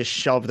like they just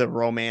shoved a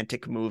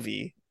romantic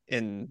movie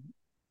in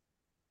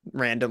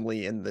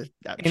randomly in the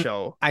And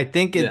show. I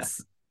think Yeah.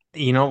 it's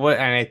you know what,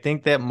 and I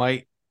think that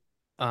might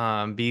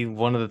be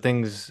one of the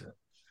things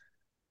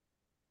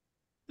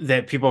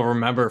that people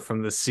remember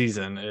from this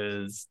season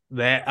is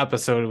that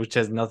episode, which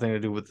has nothing to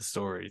do with the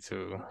story,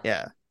 too.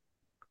 Yeah.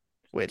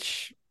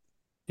 Which,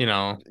 You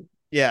know,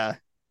 yeah.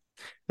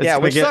 it's Yeah,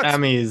 gonna which get sucks.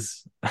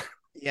 Emmys,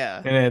 Yeah.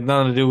 and it had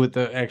nothing to do with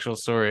the actual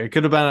story. It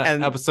could have been an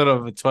And episode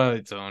of a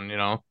Twilight Zone, you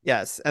know.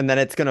 yes, and then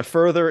it's going to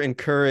further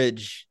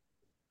encourage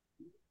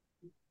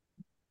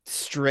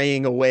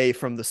straying away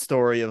from the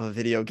story of a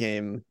video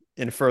game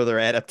in further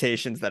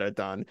adaptations that are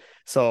done.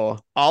 So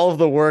all of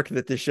the work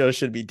that the show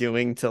should be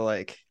doing to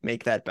like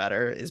make that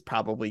better is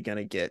probably going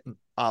to get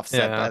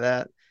offset by Yeah.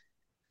 that.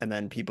 And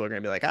then people are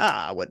going to be like,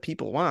 what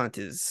people want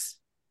is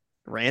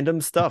random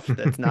stuff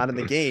that's not in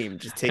the game,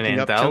 just An taking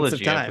up chunks of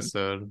anthology time,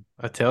 episode,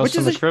 a Tales which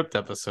from is the Crypt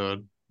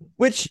episode.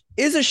 which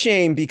is a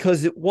shame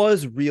because it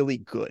was really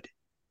good.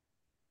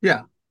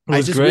 Yeah. It I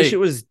was just wish great. it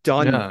was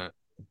done. Yeah.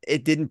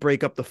 It didn't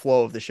break up the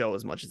flow of the show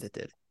as much as it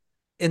did.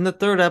 In the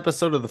third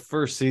episode of the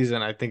first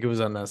season, I think it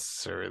was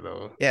unnecessary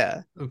though.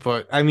 Yeah.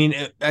 But I mean,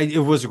 it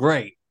was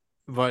great.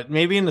 But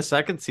maybe in the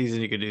second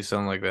season you could do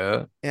something like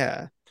that.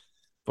 Yeah.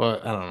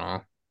 But I don't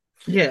know.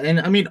 Yeah, and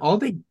I mean, all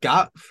they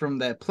got from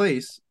that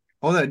place,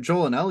 all that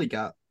Joel and Ellie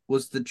got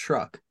was the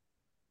truck,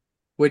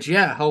 which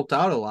helped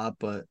out a lot,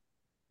 but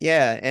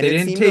Yeah. And they it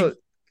didn't seemed take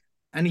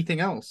anything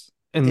else.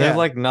 And Yeah. they're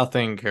like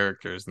nothing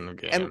characters in the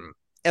game.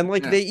 and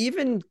like Yeah. they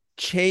even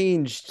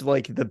changed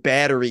like the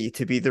battery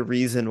to be the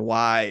reason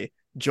why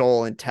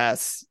Joel and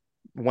Tess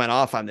went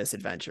off on this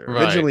adventure.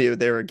 Right. Originally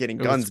they were getting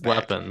It guns was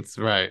back. weapons,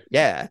 right?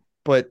 Yeah.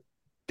 But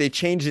they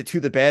changed it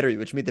to the battery,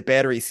 which made the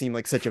battery seem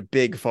like such a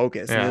big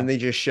focus. And Yeah. then they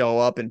just show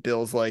up and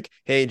Bill's like,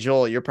 hey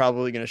Joel, you're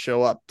probably gonna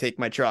show up, take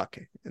my truck.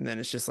 And then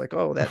it's just like,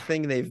 oh, that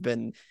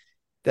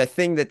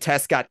thing that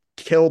Tess got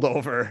killed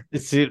over.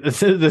 See,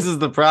 this is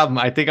the problem.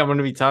 I think I'm going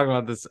to be talking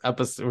about this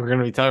episode. We're going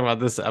to be talking about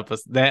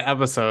that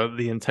episode,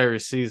 the entire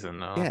season.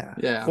 Now. Yeah.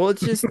 Yeah. Well,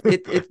 it's just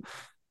it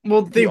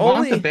Well, they The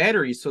want the only-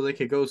 battery so they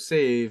could go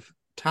save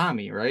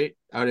Tommy, right?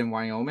 Out in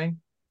Wyoming.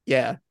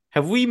 yeah,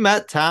 Have we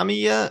met Tommy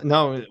yet?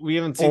 No, we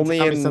haven't seen Only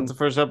Tommy in since the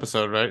first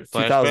episode, right?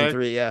 Flashback?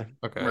 2003, yeah.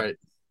 Okay. Right.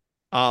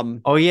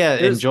 Oh yeah,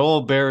 and There's-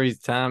 Joel buries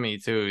Tommy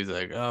too. He's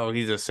like, oh,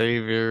 he's a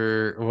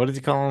savior. What does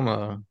he call him?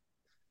 A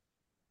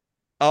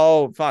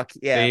Oh fuck,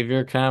 yeah.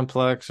 savior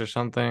complex or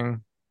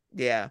something.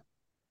 Yeah.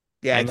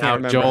 Yeah, And I can't now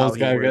remember Joel's how he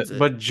gotta words go, it.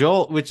 but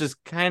Joel, which is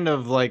kind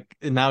of like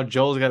now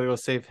Joel's got to go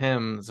save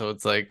him. So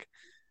it's like,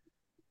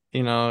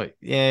 you're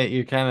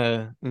kind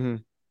of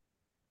Mhm.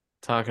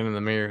 talking in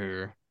the mirror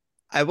here.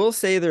 I will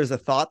say there's a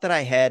thought that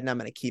I had, and I'm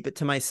going to keep it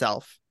to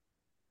myself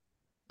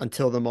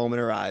until the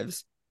moment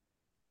arrives,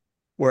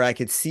 where I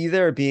could see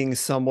there being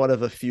somewhat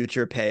of a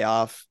future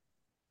payoff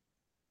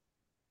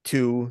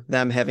to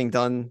them having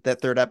done that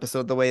third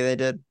episode the way they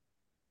did,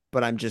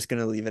 but I'm just going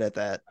to leave it at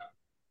that.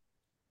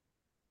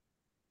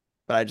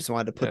 But I just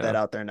wanted to put that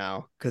Yeah. out there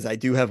now because I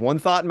do have one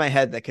thought in my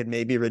head that could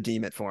maybe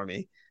redeem it for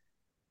me.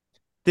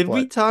 Did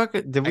we What? talk?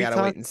 Did I we gotta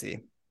talk? wait and see.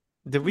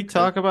 Did we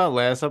talk about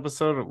last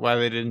episode why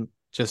they didn't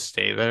just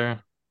stay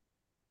there?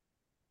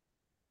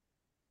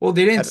 Well,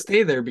 they I didn't don't-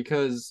 stay there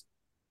because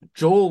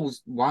Joel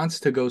wants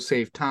to go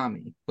save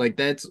Tommy. Like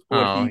that's what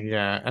Oh he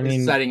yeah, I is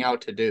mean, setting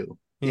out to do.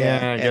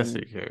 yeah, I guess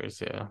and- who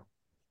cares? Yeah,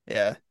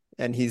 Yeah,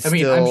 and he's I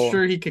mean, still, I'm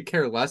sure he could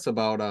care less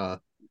about I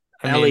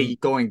Ellie mean,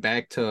 going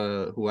back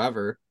to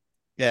whoever.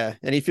 yeah,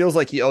 and he feels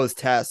like he owes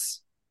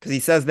Tess because he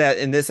says that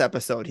in this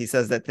episode. He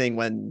says that thing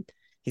when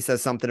he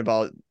says something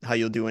about how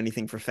you'll do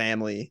anything for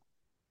family,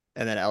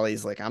 and then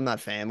Ellie's like, "I'm not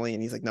family,"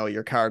 and he's like, "No,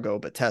 you're cargo."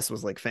 But Tess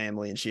was like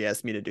family, and she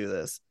asked me to do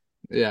this.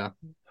 Yeah.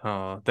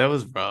 oh, that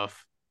was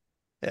rough.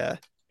 Yeah,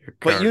 Your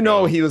but you know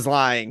cargo. he was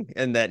lying,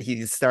 and that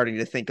he's starting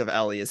to think of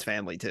Ellie as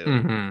family too.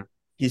 Mhm.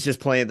 He's just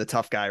playing the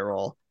tough guy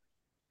role.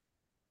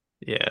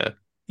 Yeah.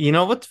 You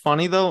know what's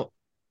funny though?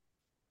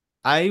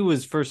 I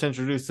was first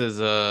introduced as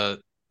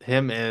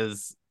him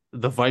as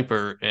the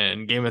Viper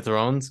in Game of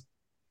Thrones.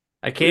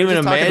 I We can't were even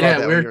just talking imagine. about Yeah,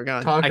 that we when were you were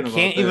gone. talking I about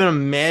can't that. even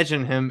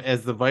imagine him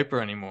as the Viper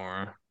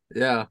anymore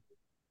Yeah.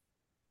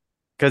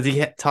 because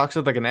he talks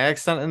with like an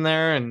accent in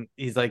there, and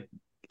he's like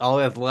all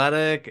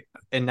athletic,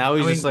 and now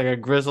he's I just mean- like a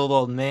grizzled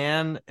old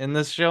man in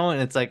this show, and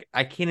it's like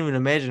I can't even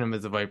imagine him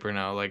as a Viper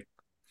now. Like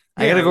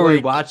I Yeah, gotta go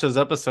like- rewatch those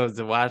episodes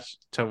to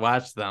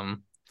watch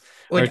them.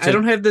 Like Or I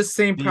don't have the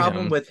same see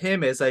problem him. with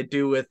him as I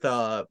do with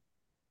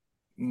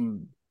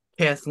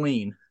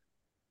Kathleen,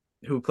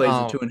 who plays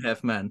Oh. the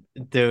 2.5 Men.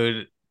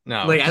 Dude,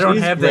 no, Like I don't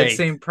she's have that great.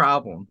 same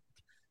problem.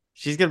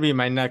 She's gonna be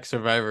my next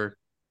Survivor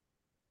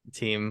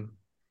team.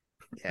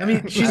 I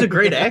mean, she's a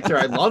great actor.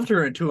 I loved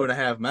her in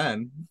 2.5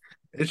 Men.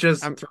 It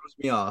just I'm- throws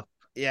me off.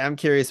 Yeah, I'm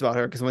curious about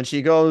her because when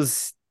she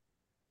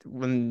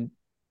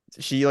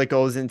like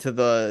goes into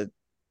the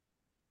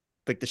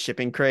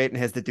shipping crate and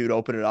has the dude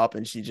open it up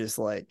and she just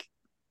like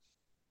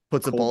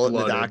puts a bullet in the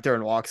Cold-blooded. doctor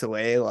and walks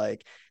away,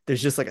 like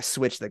there's just like a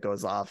switch that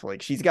goes off.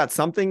 Like she's got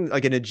something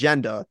like an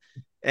agenda,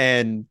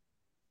 and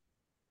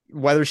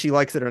whether she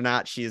likes it or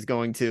not, she is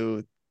going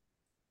to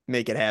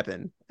make it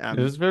happen. It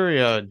was very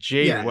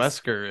Jade Yes.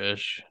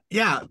 Wesker-ish.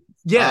 Yeah.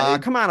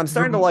 Come on, I'm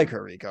starting to like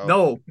her, Rico.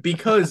 No,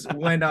 because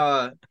when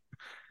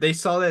they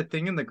saw that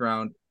thing in the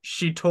ground,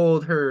 she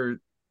told her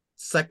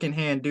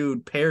secondhand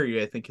dude,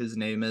 Perry, I think his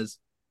name is,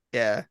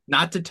 Yeah,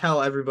 not to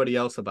tell everybody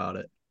else about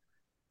it.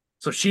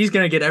 So she's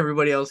gonna get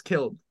everybody else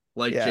killed,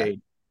 like Yeah.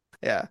 Jade.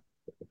 yeah.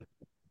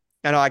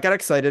 I know. I got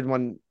excited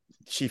when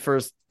she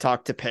first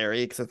talked to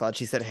Perry because I thought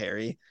she said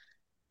Harry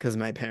because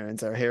my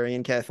parents are Harry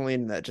and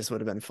Kathleen. And that just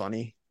would have been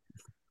funny.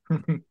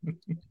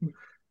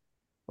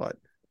 But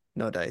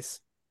no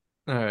dice.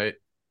 All right.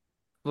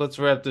 Let's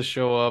wrap this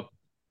show up.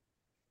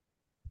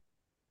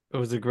 It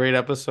was a great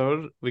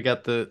episode. We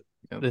got the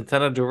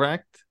Nintendo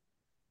Direct.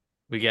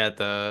 We got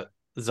the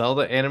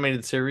Zelda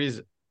animated series,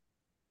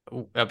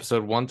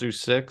 episode 1 through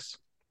 6,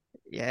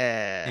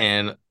 Yeah.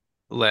 and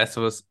Last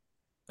of Us,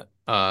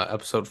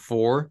 episode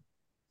 4.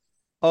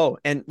 Oh,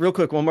 and real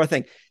quick, one more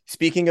thing.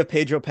 Speaking of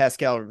Pedro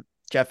Pascal,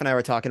 Jeff and I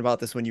were talking about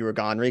this when you were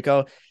gone,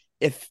 Rico.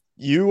 If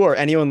you or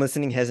anyone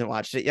listening hasn't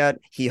watched it yet,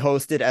 he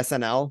hosted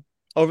SNL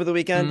over the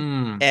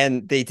weekend,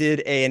 and they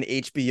did an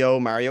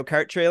HBO Mario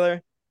Kart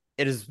trailer.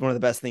 It is one of the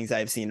best things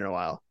I've seen in a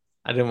while.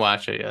 I didn't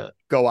watch it yet.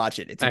 Go watch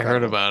it. It's I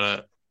incredible. heard about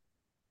it.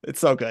 It's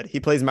so good. He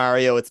plays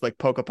Mario. It's like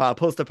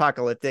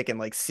post-apocalyptic and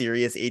like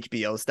serious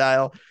HBO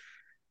style.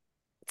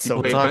 So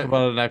We'll good. talk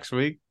about it next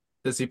week.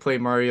 Does he play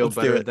Mario Let's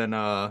do better it.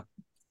 than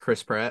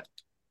Chris Pratt?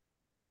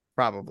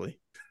 Probably.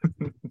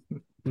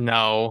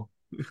 No.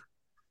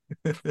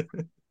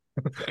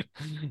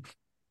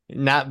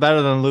 Not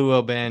better than Lou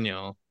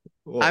Albano.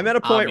 Well, I'm at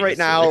a point right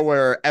now obviously.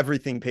 where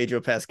everything Pedro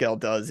Pascal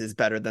does is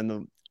better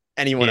than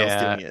anyone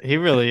else doing it. He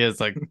really is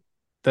like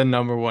the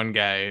number one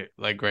guy,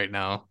 like right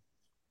now.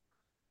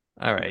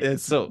 All right.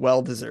 It's So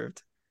well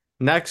deserved.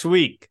 next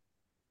week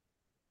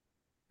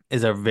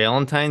is our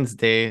Valentine's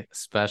Day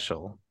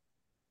special.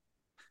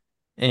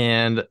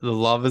 And the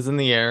love is in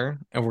the air.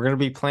 And we're going to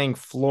be playing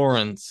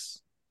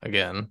Florence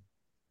again.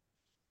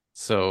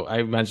 So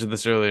I mentioned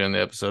this earlier in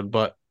the episode,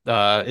 but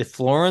if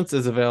Florence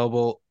is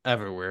available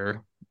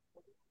everywhere,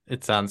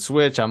 it's on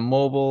Switch, on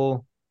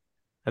mobile.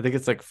 I think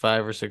it's like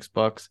 $5 or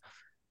 $6.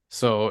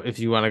 So if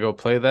you want to go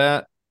play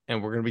that,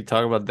 and we're going to be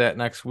talking about that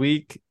next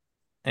week.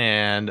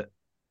 And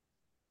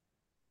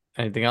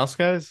anything else,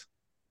 guys?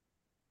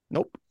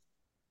 Nope.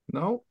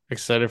 No.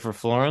 Excited for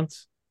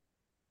Florence?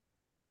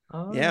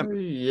 Yeah.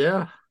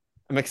 Yeah.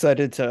 I'm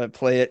excited to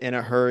play it in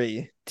a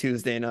hurry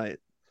Tuesday night.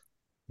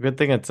 Good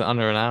thing it's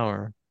under an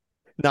hour.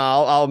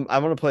 No, I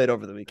want to play it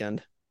over the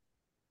weekend.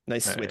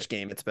 Nice All Switch right.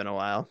 game. It's been a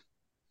while.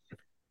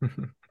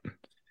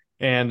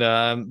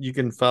 And you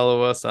can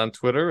follow us on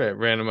Twitter at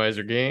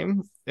Randomizer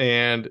Game.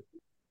 And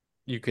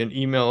you can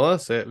email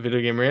us at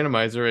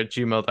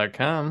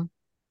videogamerandomizer@gmail.com.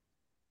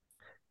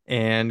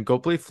 And go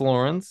play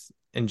Florence.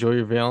 Enjoy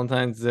your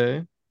Valentine's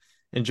Day.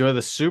 Enjoy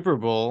the Super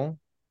Bowl.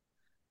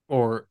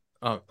 Or,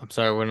 I'm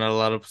sorry, we're not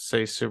allowed to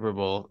say Super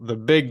Bowl. The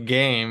big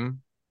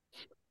game.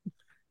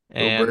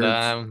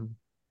 And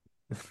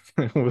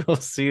we'll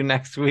see you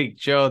next week.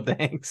 Joe,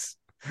 thanks.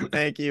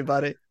 Thank you,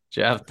 buddy.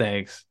 Jeff,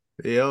 thanks.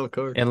 Yeah, of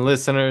course. And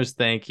listeners,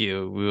 thank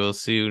you. We will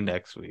see you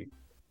next week.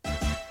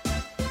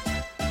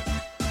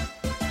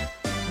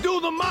 Do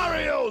the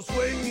Mario,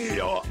 swing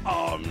your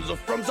arms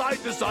from side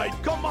to side.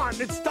 Come on,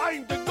 it's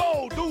time to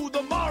go. Do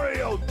the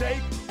Mario,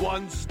 take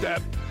one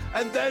step.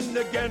 And then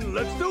again,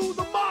 let's do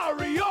the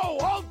Mario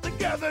all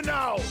together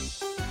now.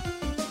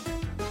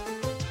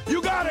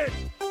 You got it.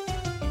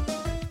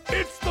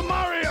 It's the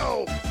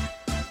Mario.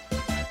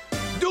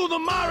 Do the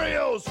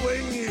Mario,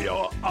 swing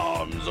your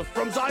arms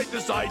from side to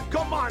side.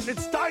 Come on,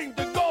 it's time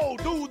to go.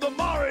 Do the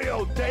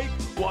Mario, take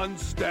one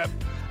step.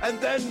 And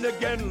then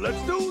again,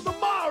 let's do the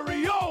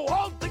Mario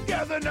all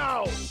together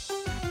now.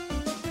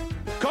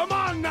 Come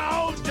on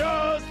now,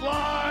 just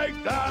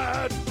like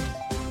that.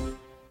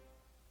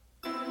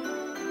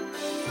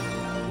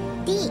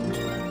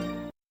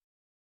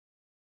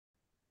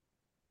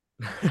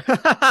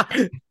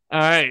 All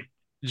right.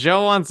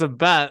 Joe wants a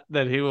bet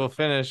that he will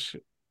finish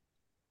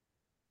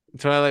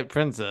Twilight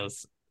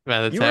Princess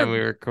by the You time are- we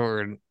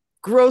record.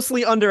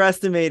 Grossly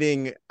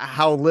underestimating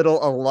how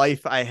little a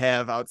life I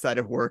have outside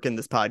of work in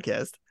this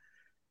podcast.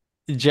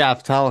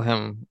 Jeff, tell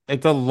him.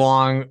 It's a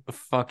long,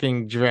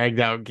 fucking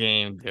dragged out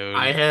game, dude.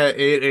 I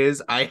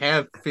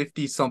have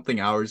 50 something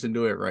hours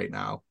into it right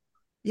now.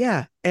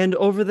 Yeah, and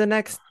over the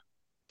next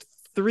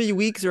 3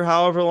 weeks or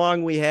however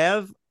long we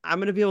have, I'm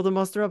going to be able to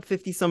muster up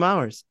 50 some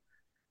hours.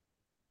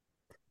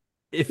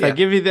 If I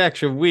give you the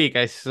extra week,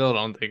 I still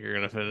don't think you're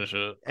gonna finish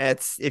it.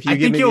 It's if I you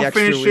give think me you'll the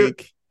extra finish it.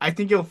 week. I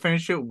think you'll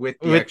finish it with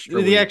the With extra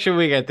the week. extra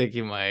week, I think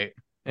you might.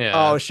 Yeah.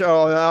 Oh,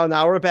 sure.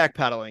 Now we're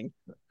backpedaling.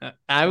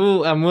 I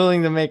will. I'm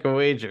willing to make a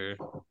wager.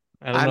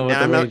 I don't know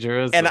what the wager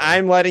is. And though.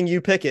 I'm letting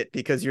you pick it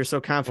because you're so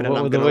confident What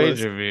I'm would the going to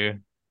lose. wager be?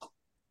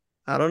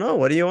 I don't know.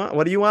 What do you want?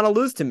 What do you want to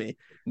lose to me?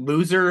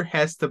 Loser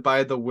has to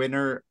buy the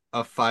winner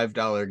a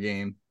 $5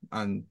 game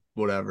on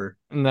whatever.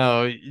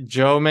 No,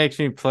 Joe makes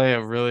me play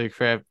a really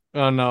crap.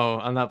 Oh no,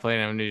 I'm not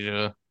playing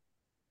Amnesia.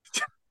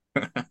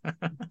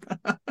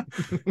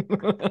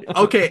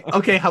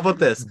 Okay, how about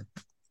this?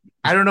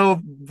 I don't know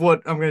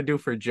what I'm gonna do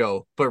for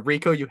Joe, but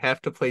Rico, you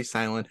have to play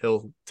Silent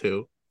Hill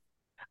 2.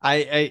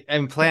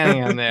 I'm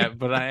planning on that,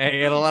 but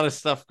I got a lot of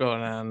stuff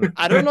going on.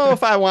 I don't know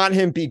if I want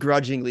him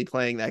begrudgingly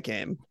playing that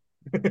game.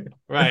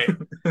 Right.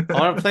 I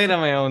want to play it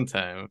on my own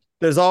time.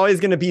 There's always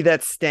going to be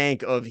that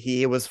stank of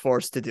he was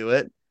forced to do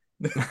it.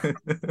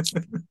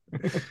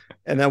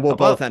 And then we'll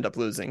both end up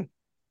losing.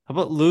 How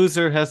about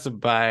loser has to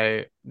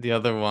buy the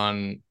other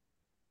one?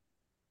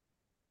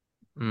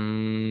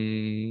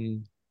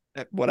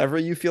 Whatever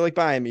you feel like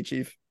buying me,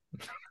 Chief.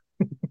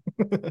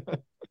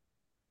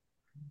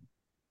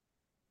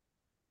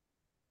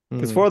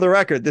 Because for the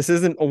record, this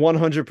isn't a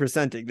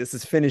 100%ing. This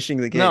is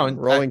finishing the game. No,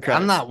 rolling credits.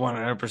 I'm not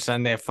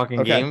 100% that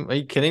fucking game. Are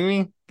you kidding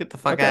me? Get the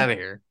fuck out of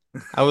here.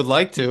 I would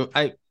like to.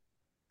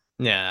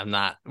 Yeah, I'm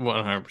not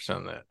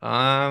 100% that.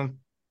 All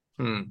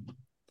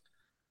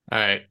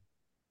right.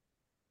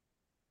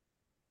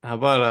 How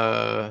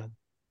about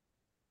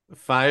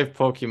 5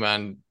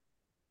 Pokemon?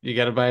 You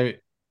gotta buy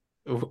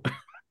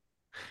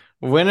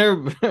winner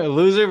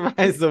loser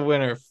buys the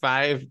winner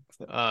 5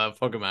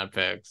 Pokemon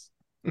packs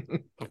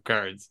of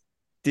cards.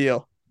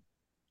 Deal.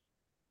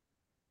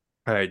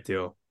 All right,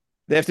 deal.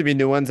 They have to be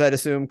new ones, I'd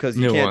assume, because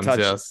you New can't ones, touch.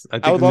 yes.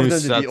 I would love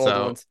them to be old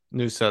ones.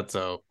 New sets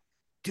out.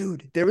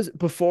 Dude, there was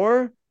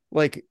before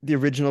like the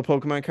original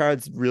Pokemon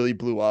cards really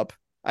blew up.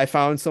 I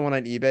found someone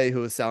on eBay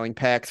who was selling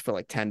packs for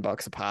like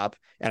 $10 a pop,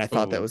 and I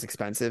thought that was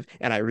expensive.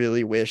 And I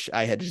really wish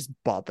I had just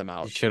bought them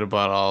out. You should have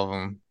bought all of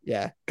them.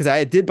 Yeah, because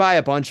I did buy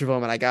a bunch of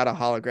them, and I got a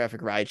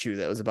holographic Raichu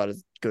that was about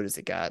as good as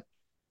it got.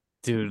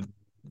 Dude,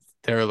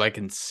 they're like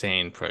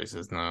insane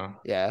prices now.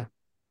 Yeah.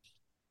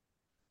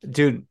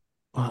 Dude,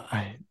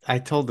 I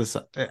told this.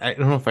 I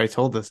don't know if I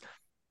told this.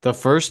 The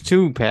first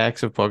 2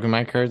 packs of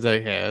Pokemon cards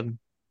I had,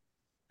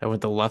 I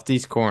went to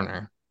Lefty's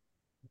Corner.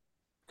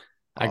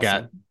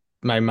 Awesome.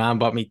 My mom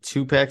bought me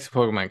 2 packs of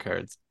Pokemon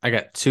cards. I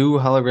got 2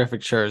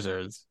 holographic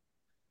Charizards.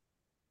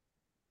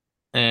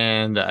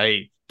 And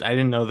I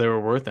didn't know they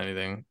were worth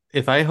anything.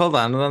 If I held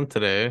on to them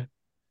today,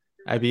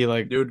 I'd be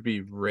like, it would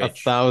be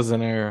rich.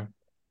 1,000-er.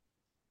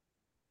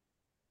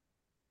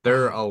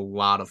 They're a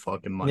lot of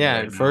fucking money.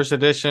 Yeah, right first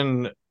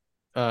edition.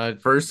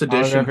 First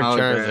edition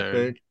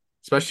holographic,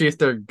 especially if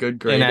they're good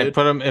graded.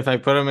 And if I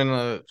put them in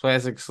a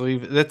plastic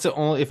sleeve, that's the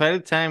only. If I had a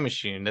time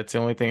machine, that's the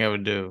only thing I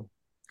would do.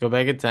 Go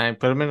back in time,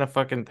 put them in a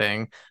fucking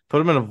thing, put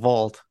them in a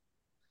vault,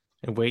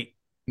 and wait.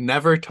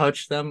 Never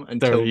touch them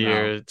until 30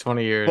 years,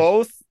 20 years.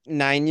 Both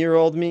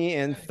 9-year-old me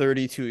and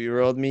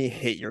 32-year-old me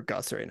hate your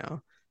guts right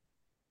now.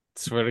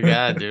 Swear to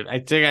God, dude. I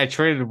think I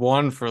traded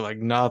one for like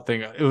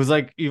nothing. It was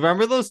like, you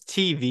remember those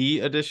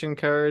TV edition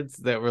cards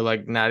that were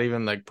like not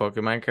even like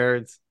Pokemon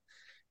cards?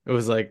 It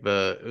was like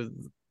it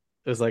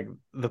was like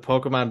the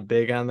Pokemon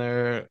big on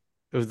there.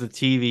 It was the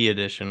TV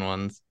edition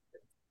ones.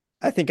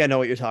 I think I know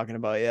what you're talking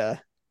about. Yeah.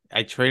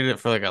 I traded it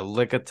for like a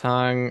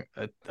Lickitung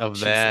of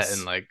that Jesus.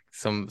 and like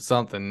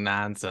something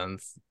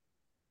nonsense.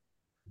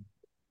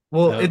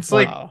 Well, it's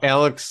like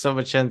Alex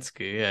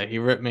Sobachensky. Yeah, he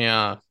ripped me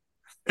off.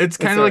 It's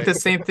kind of like the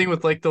same thing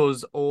with like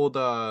those old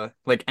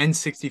like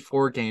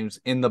N64 games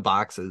in the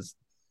boxes.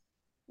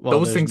 Well,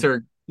 those things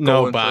are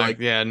no box. Like,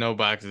 yeah, no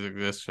boxes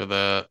exist for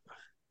that.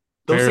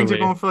 Those things are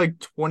going for like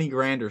 20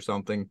 grand or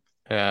something.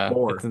 Yeah,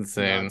 more. It's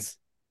insane.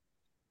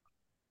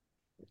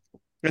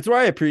 That's where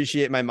I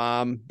appreciate my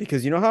mom,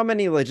 because you know how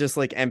many like just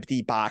like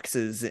empty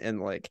boxes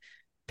and like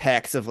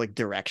packs of like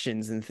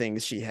directions and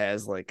things she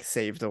has like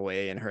saved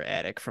away in her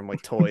attic from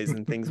like toys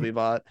and things we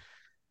bought.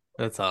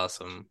 That's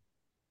awesome.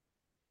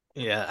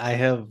 Yeah,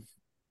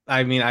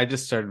 I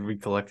just started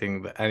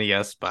recollecting the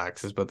NES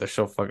boxes, but they're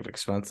so fucking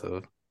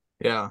expensive.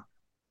 Yeah.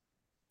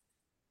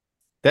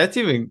 That's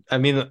even,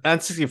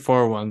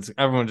 N64 ones,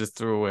 everyone just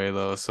threw away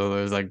those, so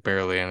there's like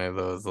barely any of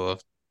those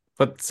left.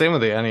 But same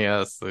with the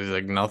NES, there's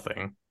like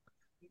nothing.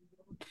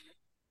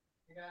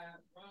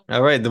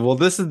 All right, well,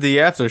 this is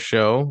the after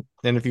show,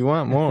 and if you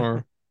want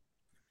more,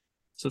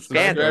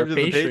 subscribe to the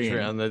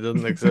Patreon that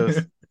doesn't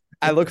exist.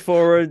 I look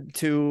forward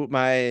to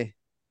my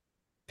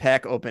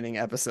pack opening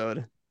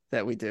episode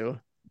that we do.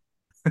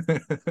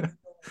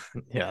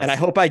 Yeah, and I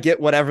hope I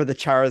get whatever the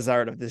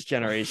Charizard of this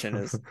generation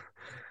is.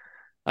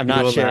 I'm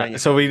not sharing.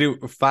 So we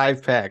do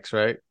 5 packs,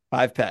 right?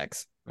 5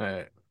 packs. All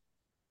right.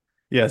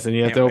 Yes, and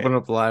you have to open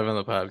up live on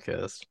the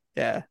podcast.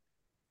 Yeah.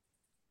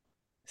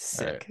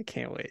 Sick. Right. I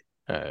can't wait.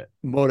 All right.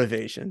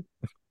 Motivation.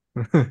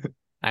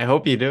 I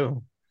hope you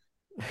do.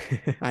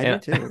 I do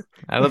too.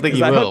 I don't think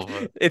you will.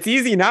 But... It's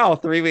easy now,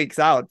 3 weeks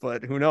out,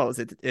 but who knows?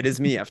 It is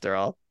me after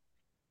all.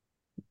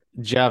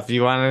 Jeff, do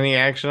you want any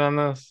action on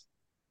this?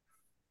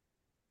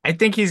 I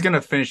think he's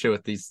gonna finish it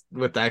with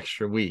the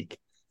extra week.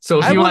 So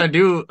if you want to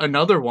do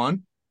another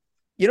one,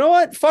 you know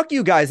what? Fuck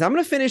you guys. I'm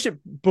gonna finish it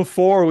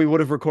before we would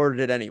have recorded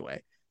it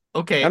anyway.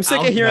 Okay, I'm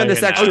sick of hearing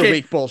this extra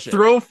week bullshit.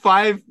 Throw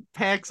 5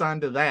 packs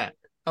onto that.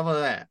 How about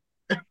that?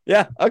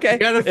 Yeah. Okay. You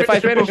gotta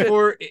finish it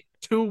before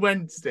 2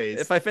 Wednesdays.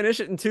 If I finish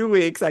it in 2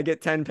 weeks, I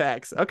get 10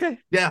 packs. Okay.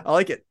 Yeah, I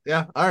like it.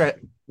 Yeah. All right.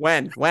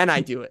 When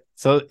I do it.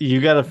 So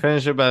you got to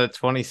finish it by the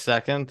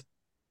 22nd.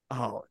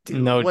 Oh,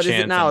 dude. No what chance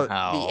is it now? in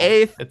hell. The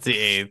 8th. It's the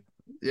 8th.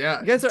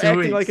 Yeah, You guys are 2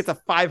 acting like weeks. it's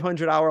a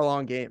 500-hour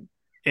long game.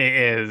 It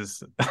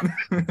is.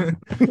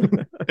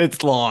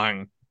 It's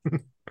long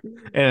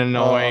and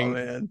Oh annoying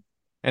man,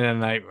 and a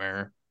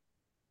nightmare.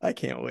 I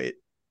can't wait.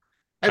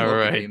 I love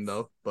Alright. the game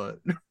though, but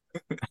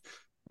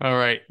All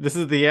right. This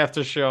is the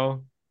after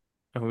show.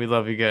 And we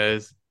love you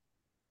guys.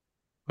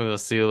 We will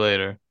see you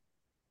later.